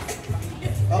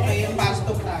 Okay, yung fast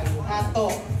talk tayo. Hot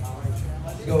talk.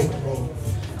 Go, go.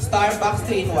 Starbucks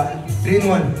 3-in-1.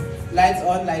 3-in-1. Lights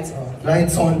on, lights off.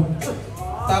 Lights on.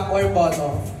 Top or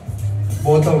bottom?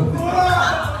 Bottom.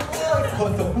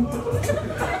 Bottom.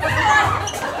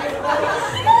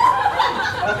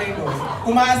 Okay, go.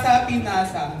 Kumasa,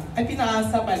 pinasa. Ay,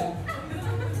 pinaasa pala.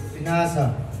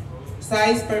 Pinasa.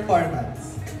 Size,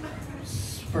 performance.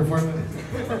 Performance.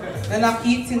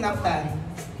 Nanakit, sinaktan.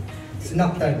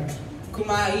 Sinaktan.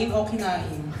 Kumain o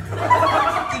kinain?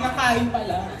 Kinakain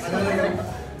pala. Ano lang?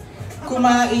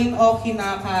 Kumain o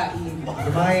kinakain?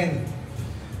 Kumain.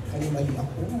 Mali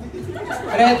ako.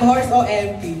 Red horse o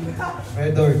empty?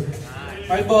 Red horse.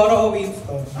 Marlboro o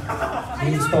Winston?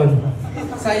 Winston.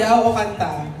 Sayaw o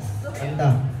kanta? Kanta.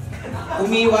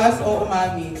 Umiwas o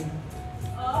umamin?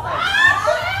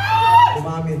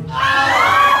 Umamin.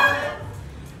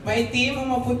 Maitim o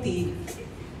maputi?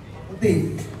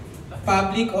 Puti.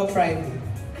 Public o private?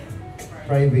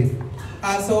 Private.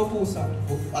 Aso o pusa?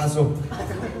 Aso.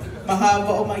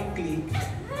 Mahaba o maikli?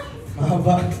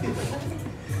 Mahaba.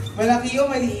 Malaki o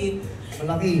maliit?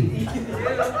 Malaki.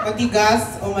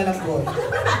 Matigas o malambot?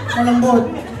 Malambot.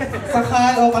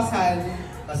 Sakal o kasal?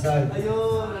 Kasal.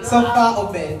 Sofa o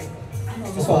bed?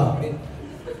 Sofa.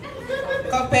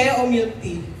 Kape o milk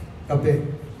tea?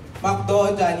 Kape. McDo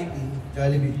o Jollibee?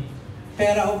 Jollibee.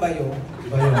 Pera o bayo?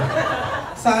 Bayo.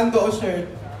 Sando o shirt?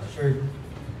 Shirt.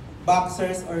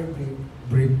 Boxers or brief?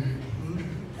 Brief.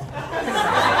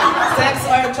 Sex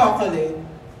or chocolate?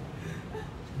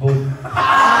 Both.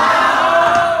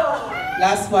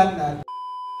 Last one na.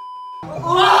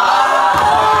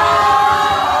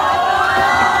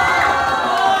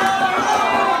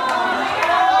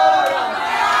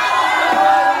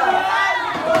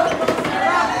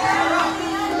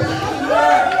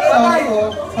 Sorry po.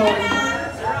 Sorry.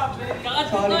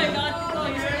 Sorry.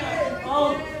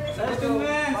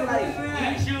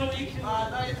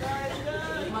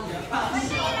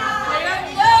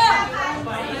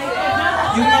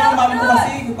 Yung mga mami ko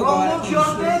kasi gumagawa ng issue.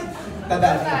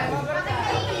 Tadaan ako.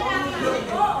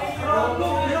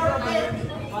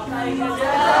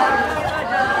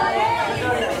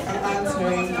 Ang answer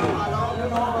ay ang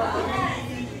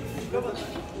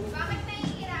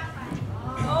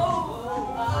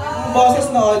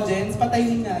boses na audience,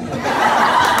 patayin nga yan.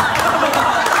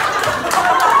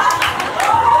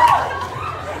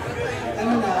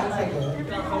 Ano na ang sagot?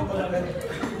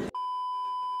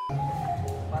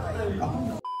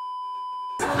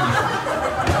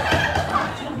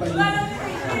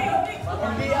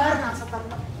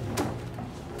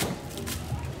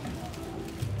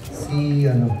 Si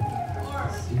ano?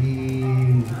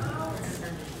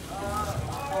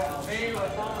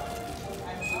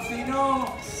 Sino?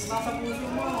 Nasa puso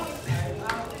mo?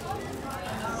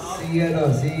 Si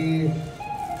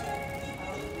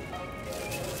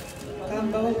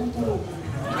Kamba, huwag mong tulog.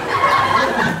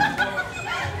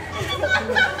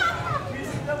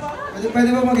 Pwede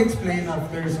ba mag-explain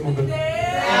after sumagot?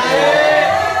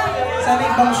 Sana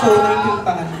ibang show na yung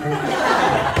pinuntahan mo.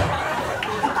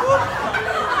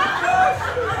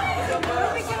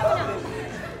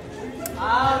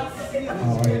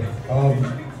 Okay.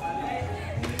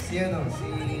 Si ano?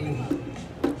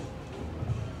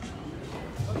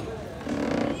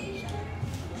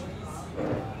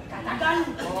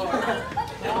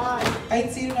 Kahit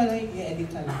sino na lang yung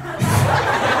i-edit na lang.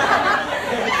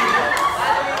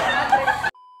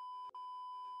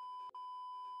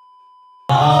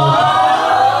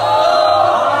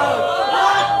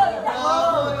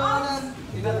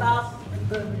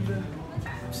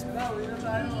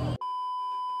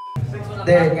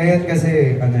 Hindi, ngayon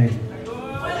kasi, ano eh.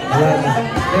 Wala na.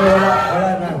 Hindi,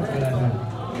 wala na.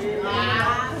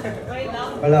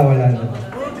 Wala na.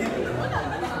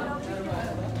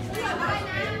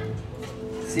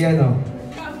 Si ano?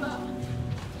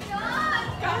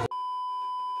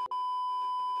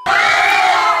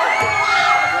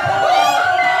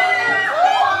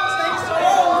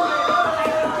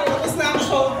 Tapos na ang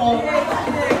show ko.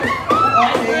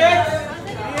 Okay.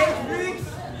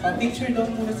 Picture daw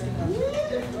muna sila.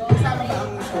 Kasama ba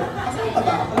ang show? Kasama pa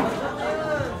ba ako?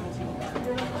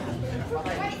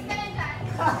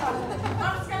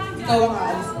 Ikaw ang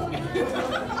aalis mo.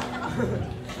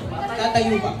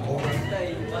 Tatayo ba ako?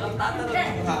 Walang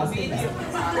tatanong. Happy na.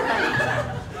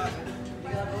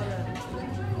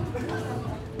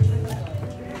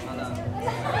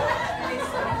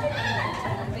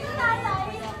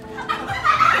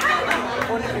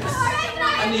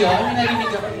 Ano yun? May narinig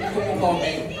ako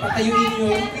comment. Patayuin nyo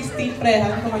yung Christine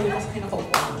Prejan tumayo kasi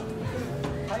kinakaupo.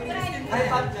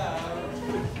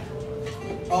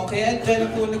 Okay, at dyan na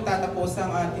po nagtatapos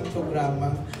ang ating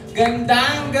programa.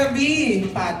 Gandang gabi,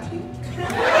 Patrick!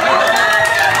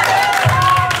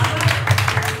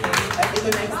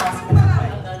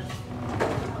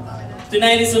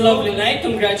 Tonight is a lovely night.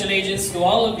 Congratulations to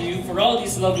all of you, for all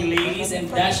these lovely ladies and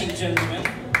dashing gentlemen.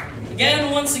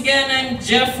 Once again, I'm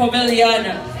Jeff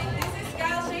Jovellana.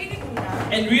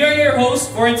 And we are your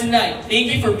hosts for tonight. Thank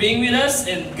you for being with us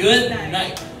and good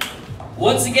night.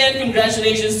 Once again,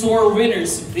 congratulations to our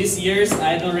winners of this year's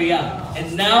Idol Royale.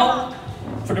 And now,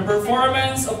 for the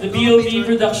performance of the B03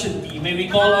 Production Team, may we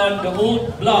call on the whole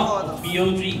block of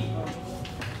B03.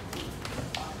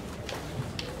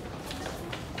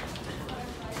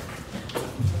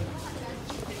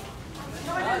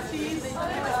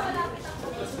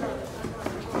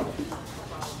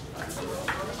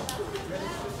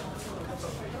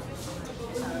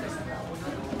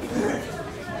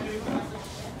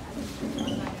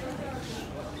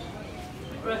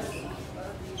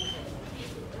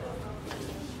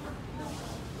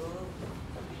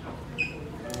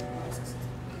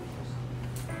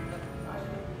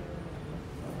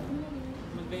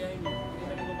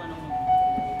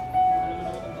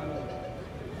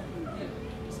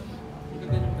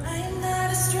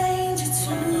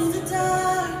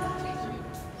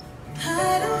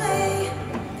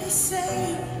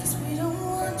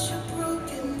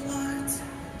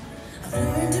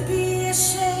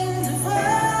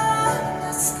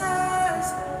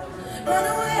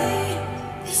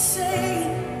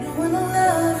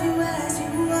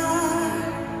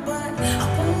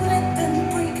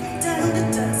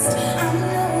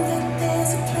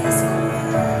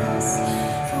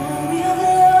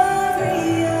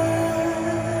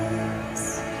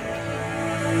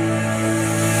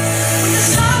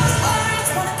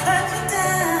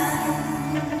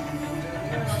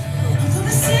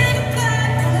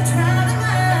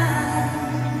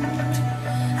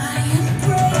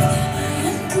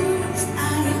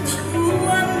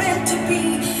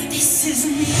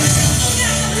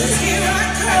 Here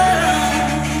I come.